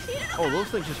いるのか。 Oh, those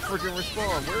things just freaking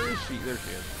respawn. Where is she? There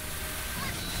she is.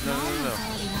 No, no, no, no.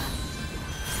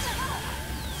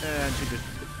 And she just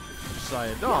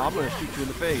decided, no, I'm going to shoot you in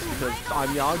the face because I'm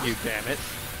Yagyu, damn it.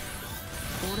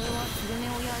 俺はスルメ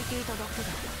を焼いていただけだ。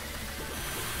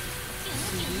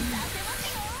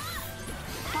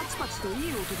パチパチとい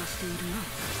い音がしている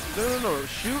な。 No, no, no.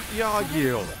 Shoot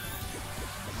Yagyu.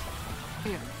 い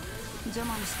や、邪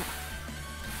魔をした。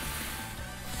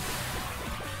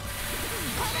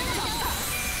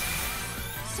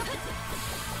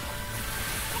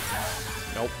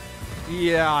 Nope.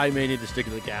 Yeah, I may need to stick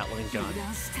to the Gatling gun.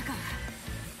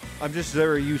 I'm just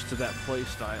very used to that play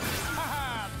style.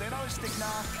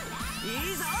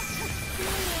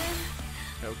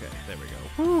 Okay, there we go.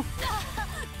 Whew.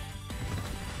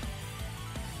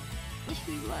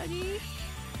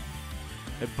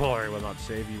 And Bullery will not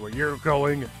save you where you're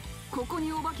going. ここ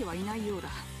にお化けはいないようだ。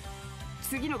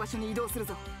次の場所に移動する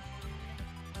ぞ。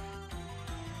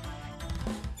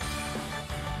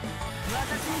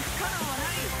私に不可能はな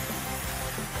い。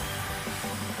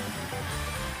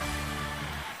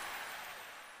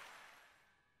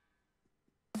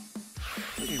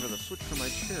 Looking for the switch for my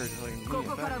chair so I can こ get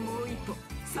こ it から back. もう一歩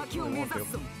先を目指す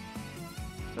ぞ。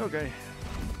 Okay.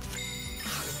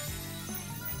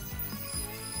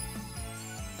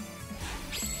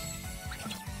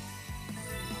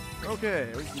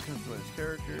 Okay, we can customize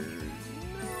characters.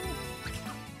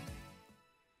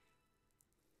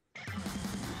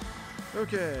 No.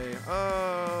 Okay,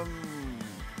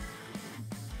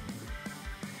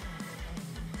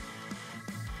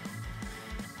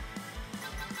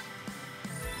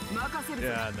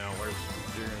 yeah, no, we're just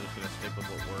gonna stick with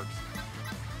what works.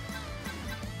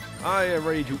 I am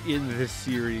ready to end this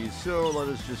series, so let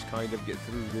us just kind of get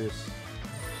through this.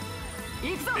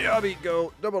 Miyabi,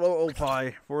 go 000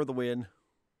 Pi for the win.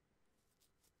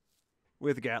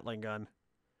 With Gatling gun.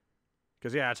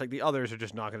 Because, yeah, it's like the others are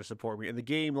just not going to support me. And the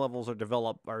game levels are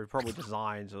probably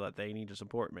designed so that they need to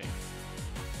support me.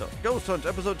 So, Ghost Hunt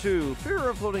Episode 2, Fear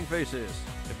of Floating Faces.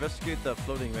 Investigate the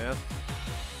floating mass.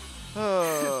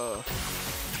 Oh,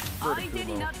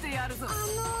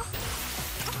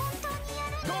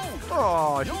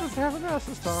 she doesn't have an ass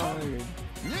this time.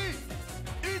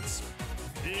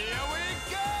 Here we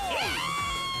go!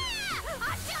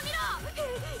 あっちを見ろ！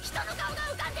人の顔が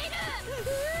浮かんでいる！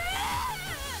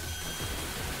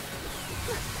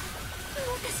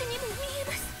私にも見え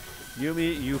ます。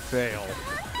 Yumi, you fail. なんて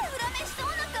恨めしそう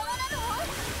な顔なの？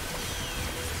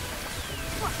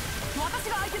私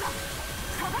が相手だ。か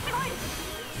かってこい。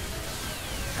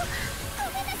ご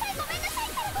めんなさい、ごめんなさい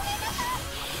ったらごめんなさい。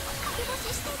駆け星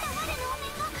していた我のお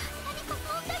面が何か問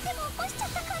題でも起こしちゃ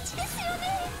った感じですよ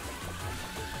ね。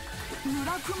 村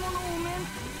雲のお面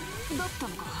だった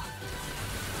のか。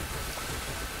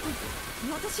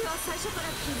私は最初から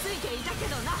気づいていたけ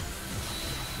どな。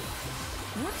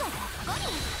嘘ばっかり。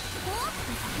怖く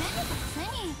て叫んでたくせ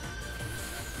に。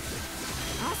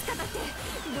アスカだって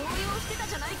動揺してた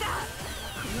じゃないか。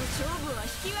この勝負は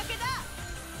引き分けだ。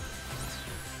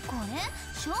これ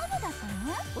勝負だった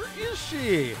の？ Where is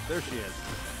she? There she is.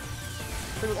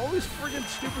 With all these friggin'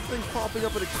 stupid things popping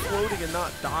up and exploding and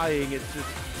not dying, it's just...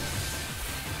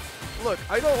 Look,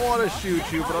 I don't want to shoot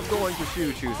you, but I'm going to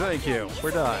shoot you. Thank you.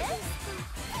 We're done.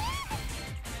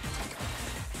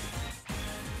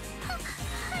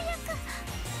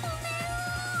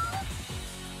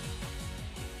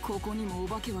 ここにもお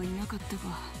化けはいなかったが。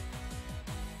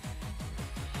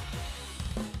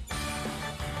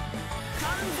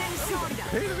完全勝利だ。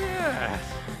 Pain in the ass.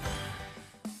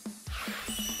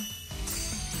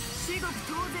 至極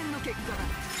当然の結果だ。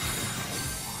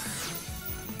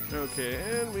 Okay,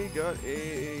 and we got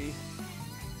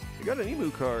an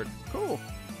emu card. Cool.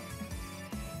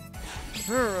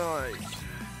 Alright.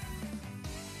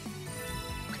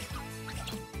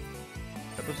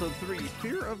 Episode 3,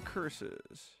 Fear of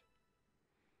Curses.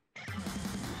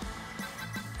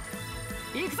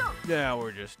 Yeah,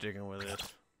 we're just sticking with it.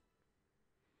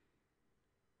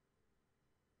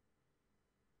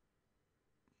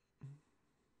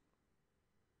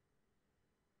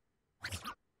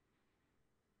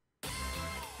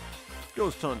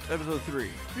 Ghost Hunt, Episode 3,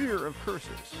 Fear of Curses.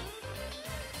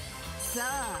 さ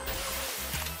あ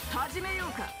始めよ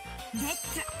うか。レッツ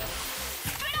ス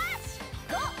プラッシュ。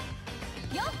5、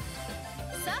4、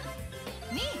3、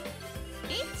2、1、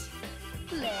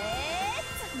レッ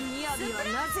ツ。ミヤビは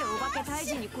なぜお化け退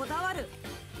治にこだわる？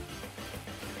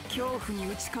恐怖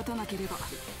に打ち勝たなければ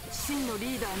真の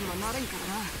リーダーにはなれんから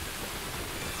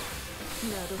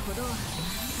な。なるほど、確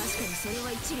かにそれ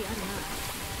は一理あるな。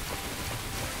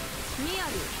ミヤ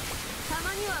ビ、たま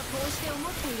にはこうして思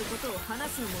っていることを話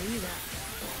すのもいいな。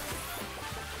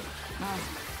ああ、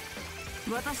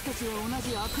私たちは同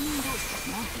じ悪人同士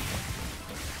だな。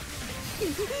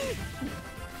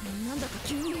なんだか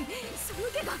急に寒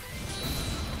気が。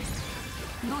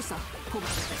どうしたコバ。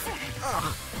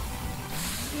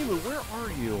Emu, where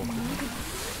are you?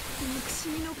 憎し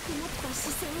みのこもった視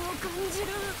線を感じる。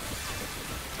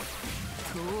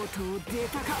とうとう出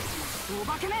たかお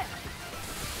化けめ。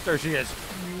 There she is.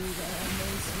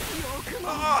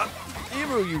 Ah,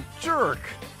 Emu, you jerk!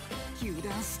 油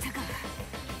断したか。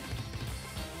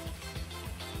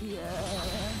いや裏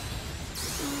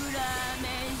目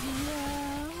じや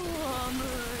ホム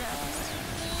ラ。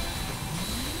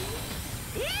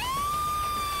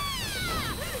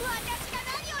私が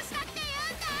何をしたって言うん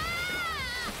だ。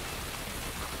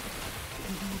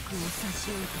僕を差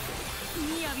し置いて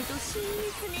ミヤビと親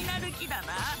密になる気だ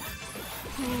な。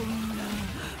ホムラ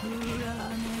裏目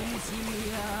じ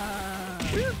や。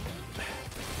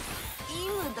イ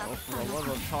ムだったのか。 I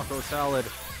love taco salad.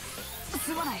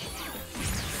 すまない。し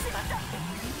まった。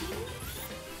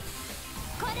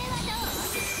これはどう？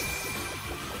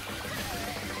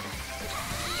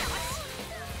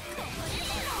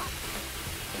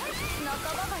仲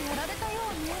間がやられたよ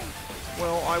うね。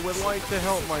 Well, I would like to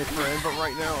help my friend, but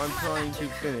right now I'm trying to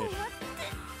finish.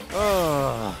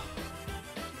 I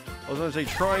was gonna say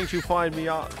trying to find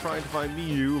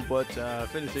Miyu, but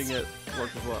finishing it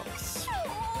worked as well.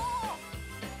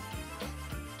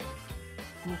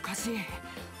 おかしい。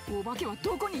お化けは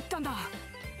どこに行ったんだ。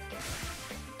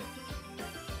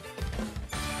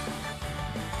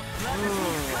私に不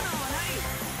可能はない。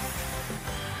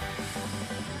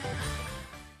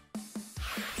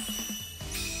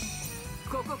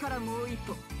ここからもう一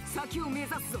歩先を目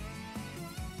指すぞ。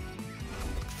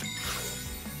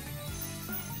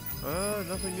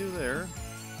Nothing new there.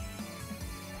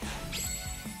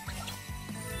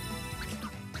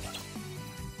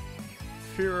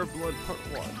 Fear of Blood Part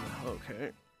 1.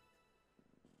 Okay.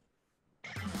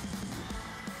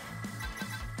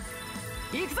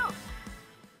 行くぞ。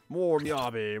 More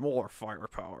Miyabi, more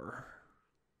firepower.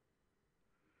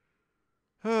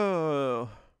 Oh.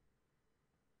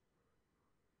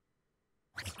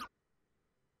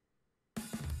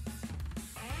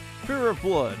 Fear of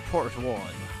Blood, Part 1.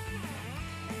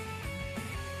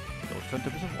 Ghost Hunt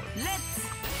Episode 1. Let's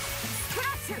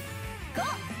splash! Go!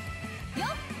 Yo!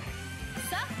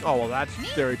 Oh, well, that's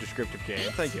very descriptive game.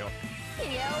 Thank you. Here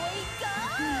we go!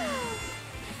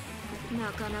 な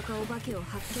かなかお化けを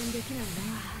発見できないな。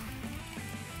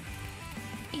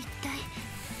一体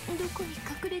どこに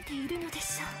隠れているので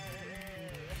し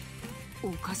ょ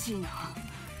う。おかしいな。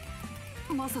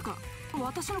まさか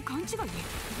私の勘違い？いやいや、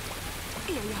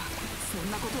そ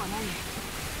んなことはない。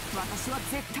私は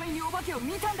絶対にお化けを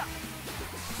見たんだ。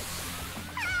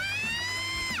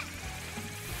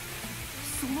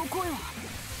その声は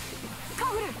カ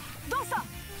フル、どうした？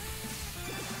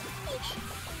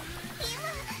今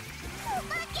お化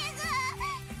けが。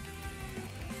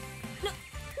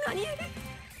何？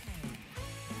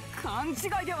勘違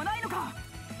いではないのか？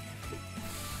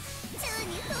宙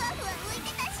にふわふわ浮い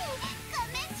てたし、顔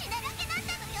面血だらけだっ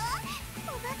たのよ。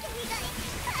お化け以外考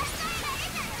えられ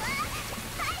ないわ。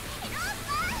はい、ロー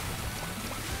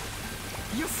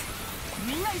プ。よし、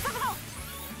みんな急ぐぞ。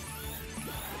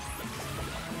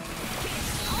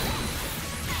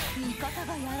味方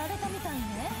がやられたみたいね。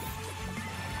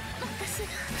私が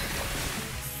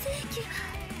正義は。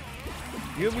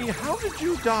 Yumi, how did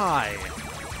you die?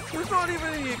 There's not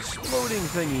even any exploding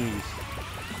thingies.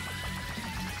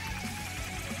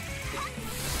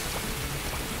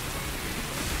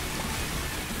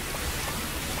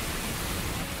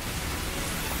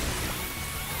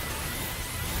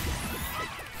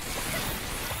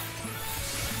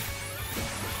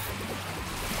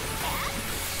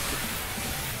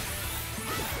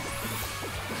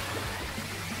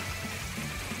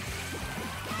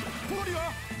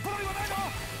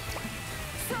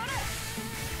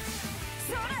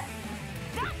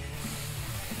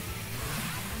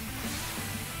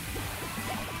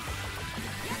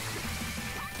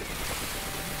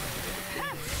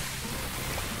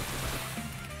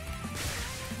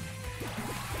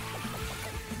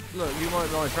 look, you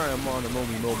might want to try a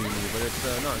monomobi me, but it's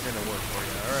not gonna work for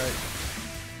you. All right.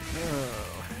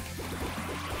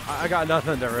 I got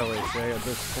nothing to really say at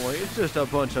this point. It's just a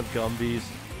bunch of Gumbies.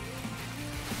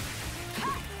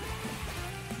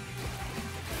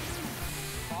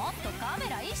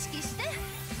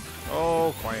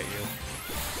 Oh, quiet you.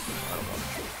 I don't want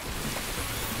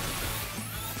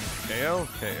KO,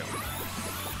 KO.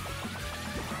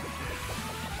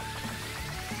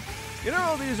 You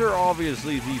know, these are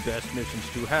obviously the best missions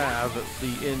to have at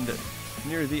the end,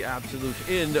 near the absolute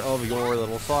end of your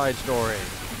little side story.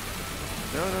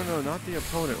 No, not the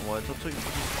opponent ones. I'll take you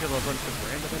just kill a bunch of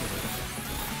random enemies.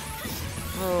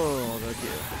 Oh, the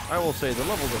dear. I will say the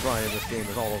level design in this game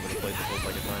is all over the place. It feels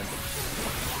like at times.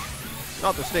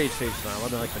 Not the stage style. I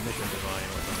mean, like the mission design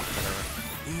or whatever.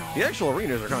 The actual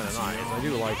arenas are kind of nice. I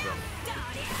do like them.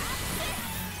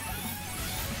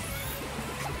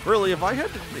 Really, if I had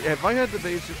to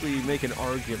basically make an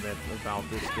argument about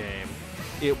this game,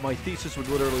 my thesis would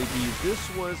literally be this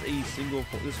was a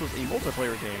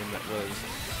multiplayer game that was,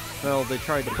 well, they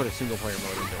tried to put a single player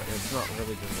mode into it, and it's not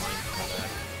really designed for that.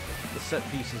 The set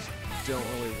pieces don't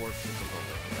really work super well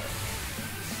for that.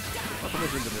 Not to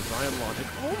mention the design logic.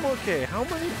 Oh, okay, how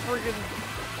many friggin'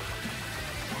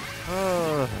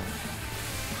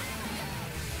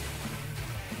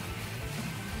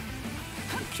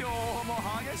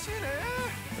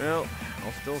 well,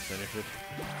 I'll still finish it.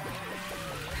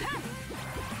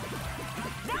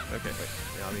 Okay, wait.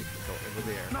 Miyabi, go over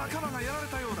there.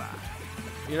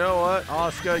 You know what,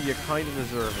 Asuka, you kind of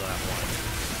deserve that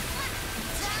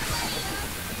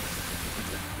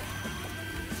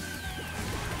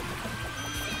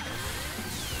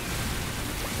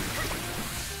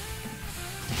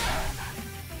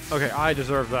one. Okay, I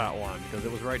deserve that one because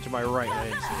it was right to my right and I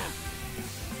didn't see it.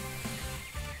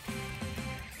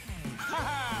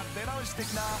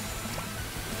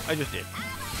 I just did.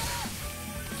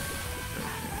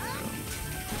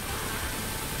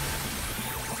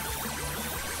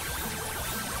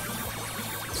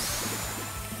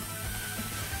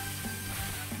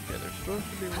 Yeah, there's supposed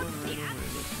to be one right over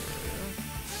in this area.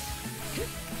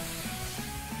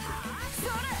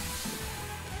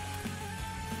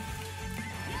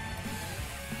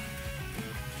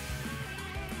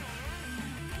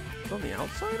 It's on the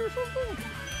outside or something?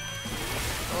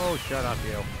 Oh, shut up,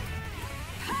 you.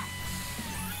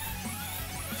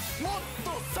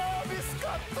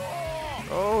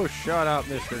 Oh, shut up,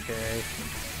 Mr. K.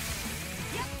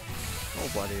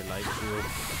 Nobody likes you.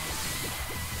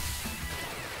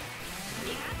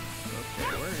 Okay,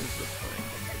 where is this thing?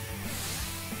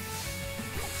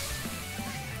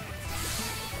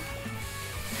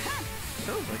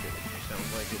 Sounds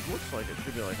like it looks like it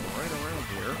should be like right around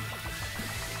here.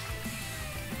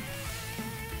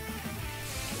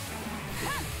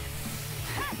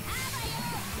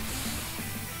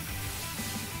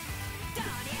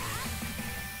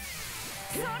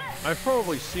 I've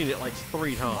probably seen it like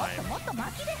 3 times.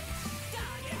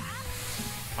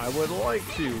 I would like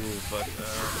to, but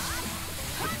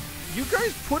you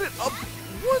guys put it up.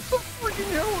 What the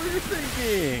freaking hell are you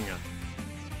thinking?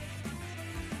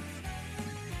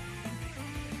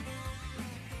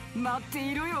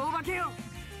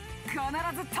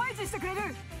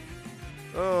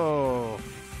 Oh.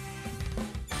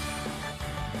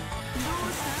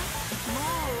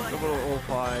 Little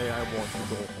Opai, I want to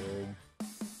go home.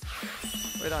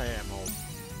 Wait, I am home.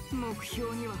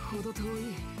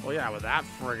 Well, yeah, with that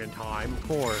friggin' time, of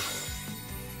course.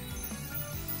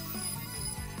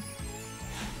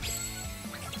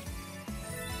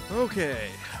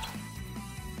 Okay.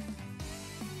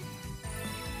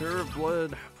 Fear of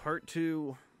Blood, Part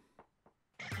 2.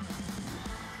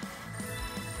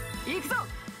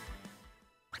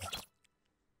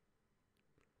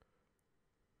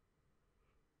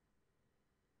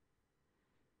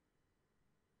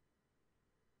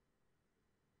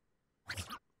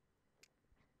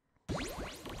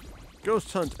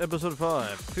 Ghost Hunt, Episode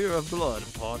 5, Fear of Blood,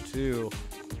 Part 2.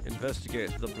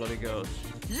 Investigate the bloody ghost.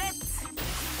 Let's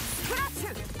splash!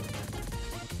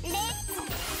 Let's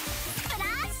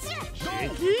splash!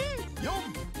 Shaky?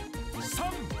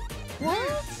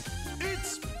 What?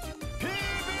 It's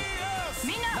PBS!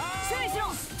 みんな、注意しろ！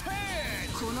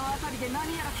この辺りで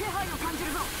何やら気配を感じ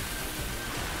るぞ。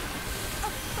あ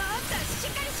んた、しっ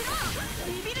かりしろ！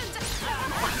ビビるんじゃ。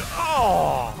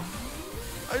Oh!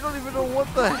 I don't even know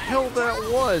what the hell that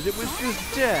was. It was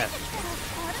just death.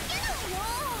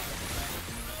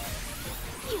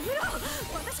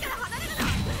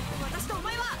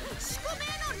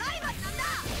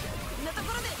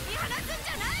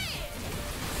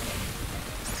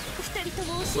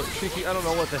 Look, Shiki, I don't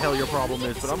know what the hell your problem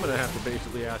is, but I'm gonna have to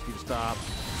basically ask you to stop.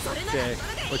 Okay,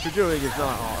 what you're doing is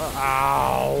not.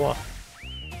 Ow!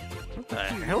 What the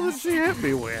hell did she hit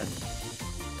me with?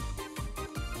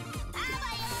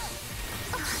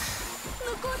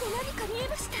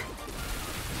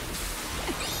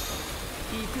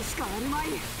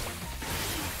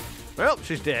 Well,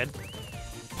 she's dead.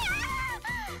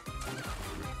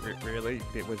 Really?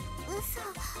 It was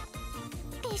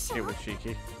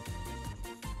Shiki.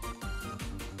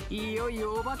 いよい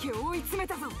よお化けを追い詰め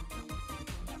たぞ。私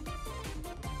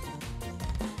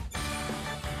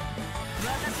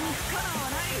に不可能は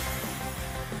ない。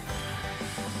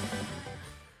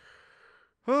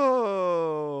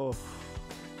Oh,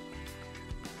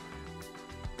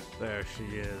 there she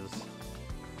is.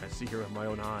 I see her with my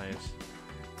own eyes,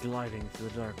 gliding through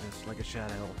the darkness like a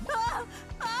shadow.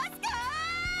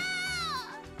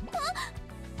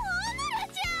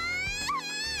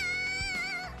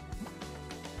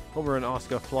 Homura and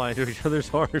Asuka fly into each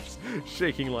other's arms,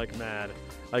 shaking like mad.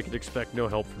 I could expect no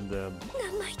help from them.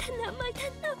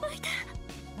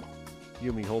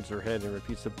 Yumi holds her head and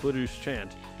repeats the Buddhist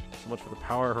chant. So much for the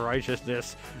power of her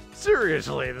righteousness.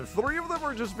 Seriously, the three of them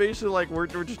are just basically like, we're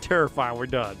just terrified, we're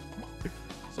done.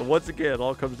 So once again,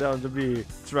 all comes down to me.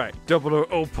 That's right, Double O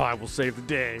Opai will save the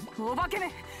day.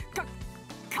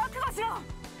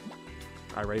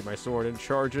 I raise my sword and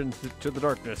charge into the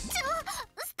darkness.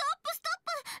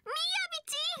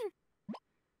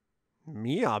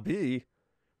 Miyabi?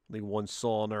 Only one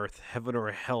soul on earth, heaven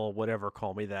or hell, whatever,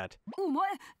 call me that. マジ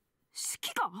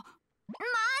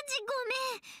ごめ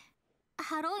ん。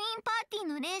ハロウィンパーティー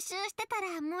の練習してた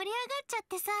ら盛り上がっちゃっ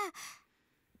てさ、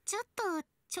ちょっと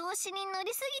調子に乗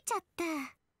りすぎちゃった。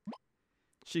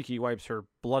Shiki wipes her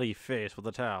bloody face with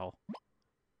a towel.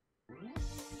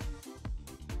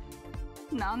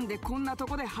 なんでこんなと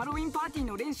こでハロウィンパーティー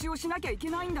の練習をしなきゃいけ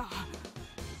ないんだ。いや、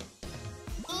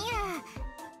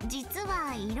実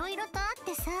はいろいろとあっ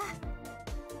てさ、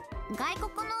外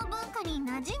国の文化に馴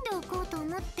染んでおこうと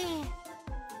思って。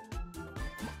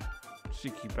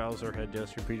Shiki bows her head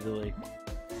yes repeatedly,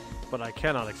 but I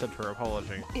cannot accept her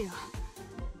apology. いや、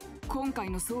今回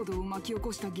の騒動を巻き起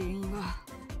こした原因は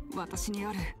私に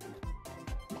ある。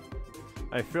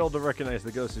I failed to recognize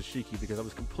the ghost as Shiki because I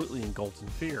was completely engulfed in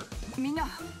fear. みんな、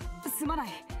すまない。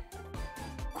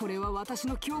これは私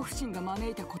の恐怖心が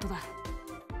招いたことだ。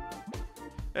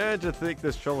And to think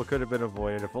this trouble could have been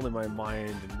avoided if only my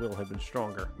mind and will had been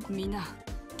stronger. みんな、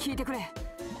聞いてくれ。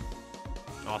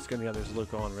Asuka and the others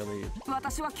look on relieved.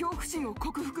 私は恐怖心を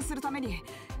克服するために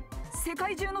世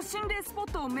界中の心霊スポ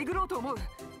ットを巡ろうと思う。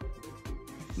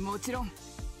もちろん、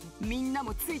みんな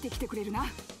もついてきてくれるな。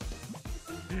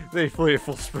They flee at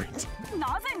full sprint.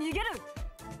 なぜ逃げる？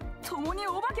共に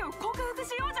お化けを克服し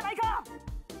ようじゃないか。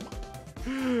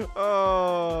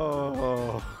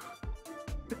Oh.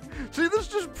 See, this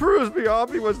just proves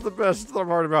Miyabi was the best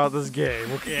part about this game,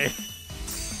 okay?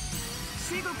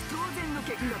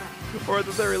 Or at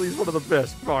the very least, one of the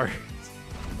best parts.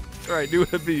 Alright, new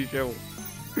Miyabi show.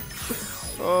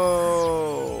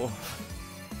 Oh.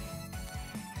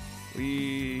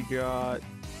 We got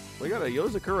a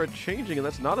Yozakura changing, and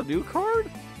that's not a new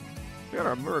card? We got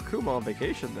our Murakuma on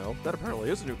vacation, though. That apparently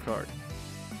is a new card.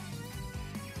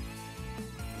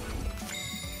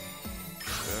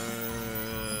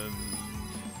 And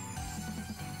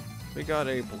we got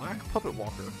a black puppet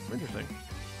walker. Interesting.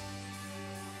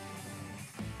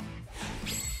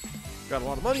 Got a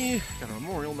lot of money, got a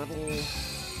memorial medal, and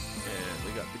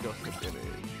we got the ghost image.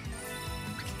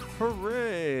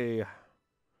 Hooray!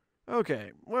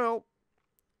 Okay, well,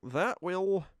 that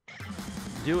will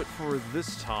do it for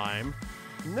this time.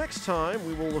 Next time,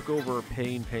 we will look over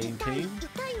Pain. Hikage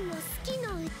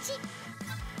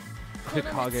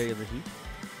in the heat.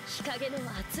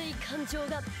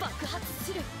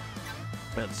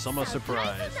 And Summer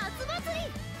Surprise.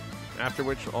 After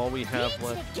which, all we have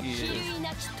left is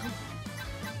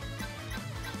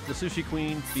the Sushi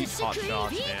Queen, beats Hot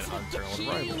Shots, and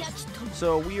Unparalleled Rivals.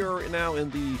 So we are now in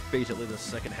basically the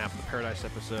second half of the Paradise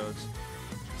episodes.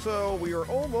 So we are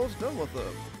almost done with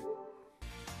them.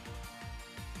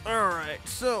 Alright,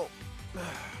 so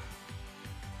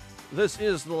this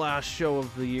is the last show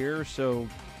of the year, so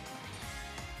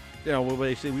yeah, we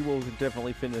will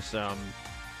definitely finish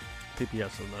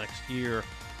PPS in the next year,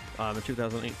 in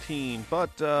 2018.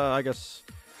 But I guess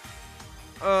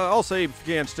I'll say if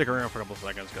you can stick around for a couple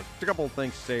seconds, because a couple of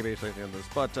things to say basically at the end of this.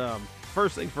 But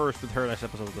first thing first, with the Paradise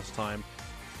episode this time,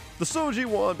 the Sōji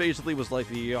one basically was like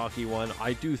the Yaki one.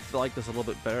 I do like this a little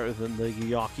bit better than the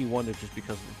Yaki one, just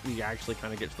because we actually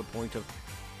kind of get to the point of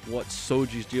what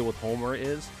Sōji's deal with Homura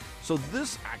is. So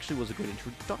this actually was a good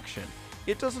introduction.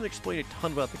 It doesn't explain a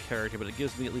ton about the character, but it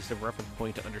gives me at least a reference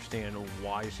point to understand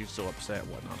why she's so upset,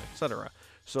 whatnot, etc.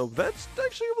 So that's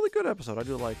actually a really good episode. I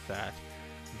do like that.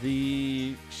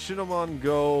 The Shinomon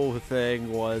Go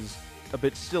thing was a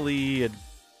bit silly, and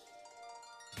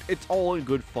it's all in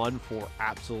good fun for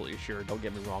absolutely sure. Don't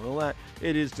get me wrong on that.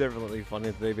 It is definitely funny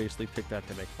that they basically picked that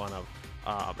to make fun of.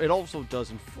 It also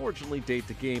does unfortunately date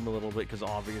the game a little bit, because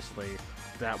obviously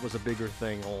that was a bigger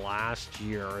thing last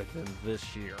year than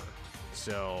this year.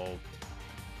 So,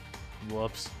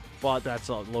 whoops. But that's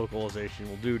a localization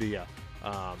will do to you.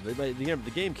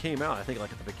 The game came out, I think,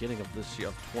 like at the beginning of this year,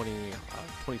 of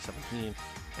 2017,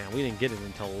 and we didn't get it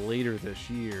until later this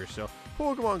year. So,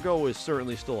 Pokemon Go is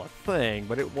certainly still a thing,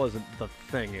 but it wasn't the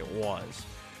thing it was.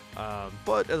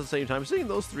 But at the same time, seeing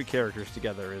those three characters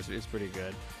together is pretty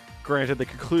good. Granted, the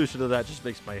conclusion of that just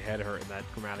makes my head hurt in that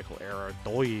grammatical error.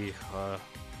 Doi.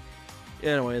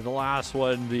 Anyway, the last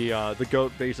one, the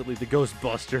basically the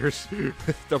Ghostbusters,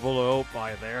 00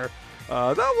 by there.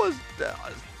 That was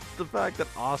the fact that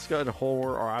Asuka and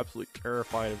Homura are absolutely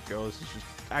terrified of ghosts. It's just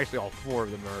actually all four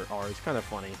of them are. It's kind of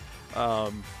funny,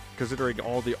 considering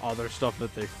all the other stuff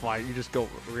that they fight. You just go,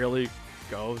 really,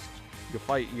 ghost? You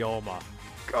fight Yoma?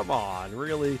 Come on,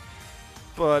 really?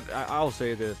 But I'll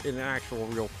say this: in an actual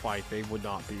real fight, they would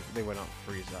not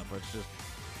freeze up.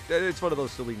 It's one of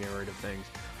those silly narrative things.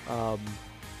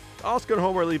 Asuka and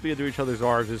Homer leaping into each other's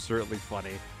arms is certainly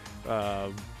funny.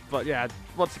 But yeah,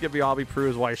 once again, Miyabi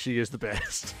proves why she is the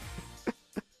best.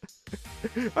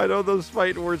 I know those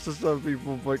fighting words to some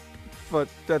people, but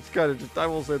that's kind of just, I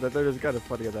will say that they're just kind of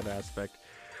funny in that aspect.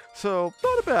 So,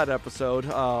 not a bad episode.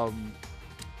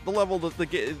 The level,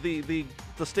 the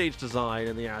stage design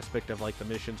and the aspect of like the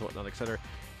missions, whatnot, etc.,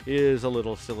 is a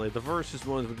little silly. The versus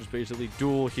ones were just basically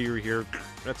duel here.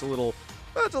 That's a little,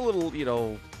 you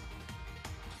know,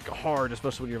 hard,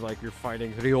 especially when you're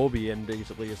fighting Ryobi, and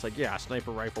basically it's like, yeah,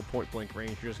 sniper rifle, point blank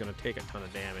range, you're just gonna take a ton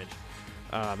of damage.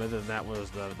 And then that was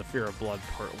the Fear of Blood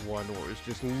Part 1, where it was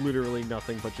just literally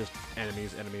nothing but just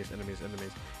enemies.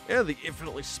 And the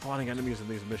infinitely spawning enemies in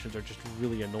these missions are just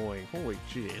really annoying. Holy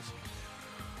jeez.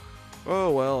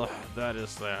 Oh well, that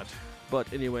is that.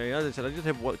 But anyway, as I said, I just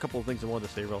have a couple of things I wanted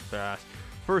to say real fast.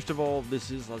 First of all,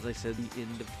 this is, as I said, the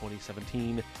end of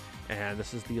 2017, and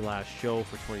this is the last show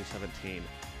for 2017.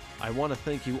 I want to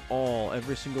thank you all,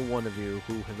 every single one of you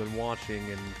who have been watching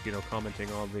and, you know,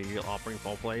 commenting on the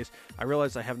Oprainfall Plays. I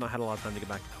realize I have not had a lot of time to get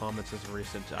back to comments as of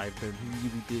recent. I've been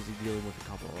really busy dealing with a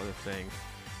couple of other things.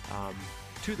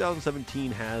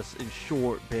 2017 has, in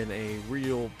short, been a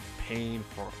real pain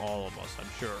for all of us, I'm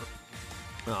sure.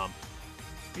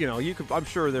 You know, I'm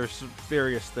sure there's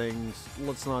various things.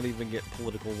 Let's not even get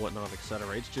political, whatnot,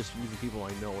 etc. It's just using people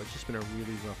I know. It's just been a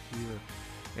really rough year.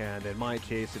 And in my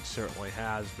case, it certainly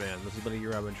has been. This has been a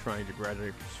year I've been trying to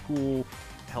graduate from school,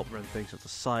 help run things at the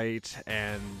site,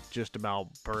 and just about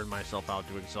burn myself out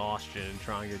to exhaustion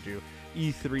trying to do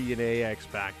E3 and AX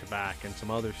back-to-back and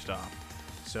some other stuff.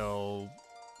 So,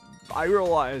 I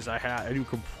realize I do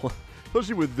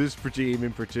especially with this game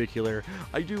in particular,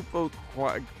 I do poke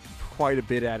quite a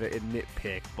bit at it and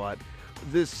nitpick, but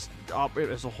this,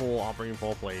 as a whole,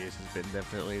 Oprainfall Plays has been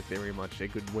definitely very much a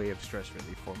good way of stress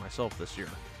relief for myself this year.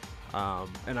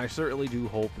 And I certainly do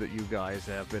hope that you guys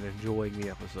have been enjoying the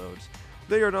episodes.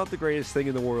 They are not the greatest thing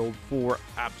in the world, for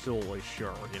absolutely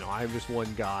sure. You know, I'm just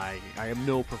one guy. I am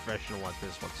no professional at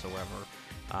this whatsoever.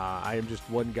 I am just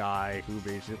one guy who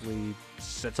basically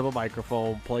sets up a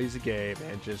microphone, plays a game,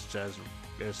 and just says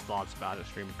his thoughts about it,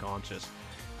 stream of conscious.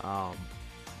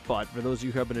 But for those of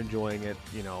you who have been enjoying it,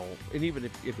 you know, and even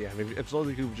if those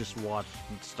of you who've just watched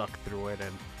and stuck through it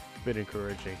and been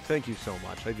encouraging, thank you so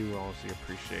much. I do honestly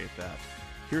appreciate that.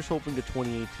 Here's hoping to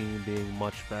 2018 being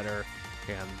much better,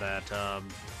 and that,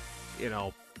 you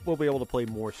know, we'll be able to play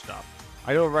more stuff.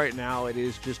 I know right now it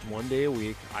is just 1 day a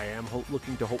week. I am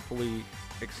looking to hopefully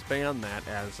expand that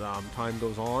as time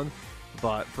goes on,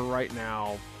 but for right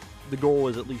now, the goal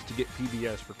is at least to get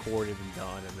PBS recorded and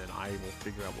done, and then I will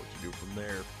figure out what to do from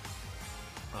there.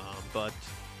 But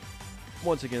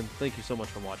once again, thank you so much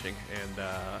for watching, and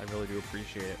I really do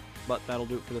appreciate it. But that'll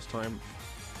do it for this time.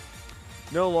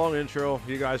 No long intro.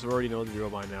 You guys already know the drill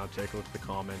by now. Take a look at the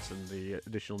comments and the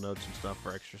additional notes and stuff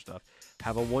for extra stuff.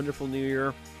 Have a wonderful new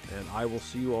year, and I will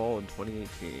see you all in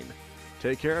 2018.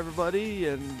 Take care, everybody,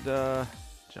 and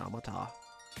Jamata.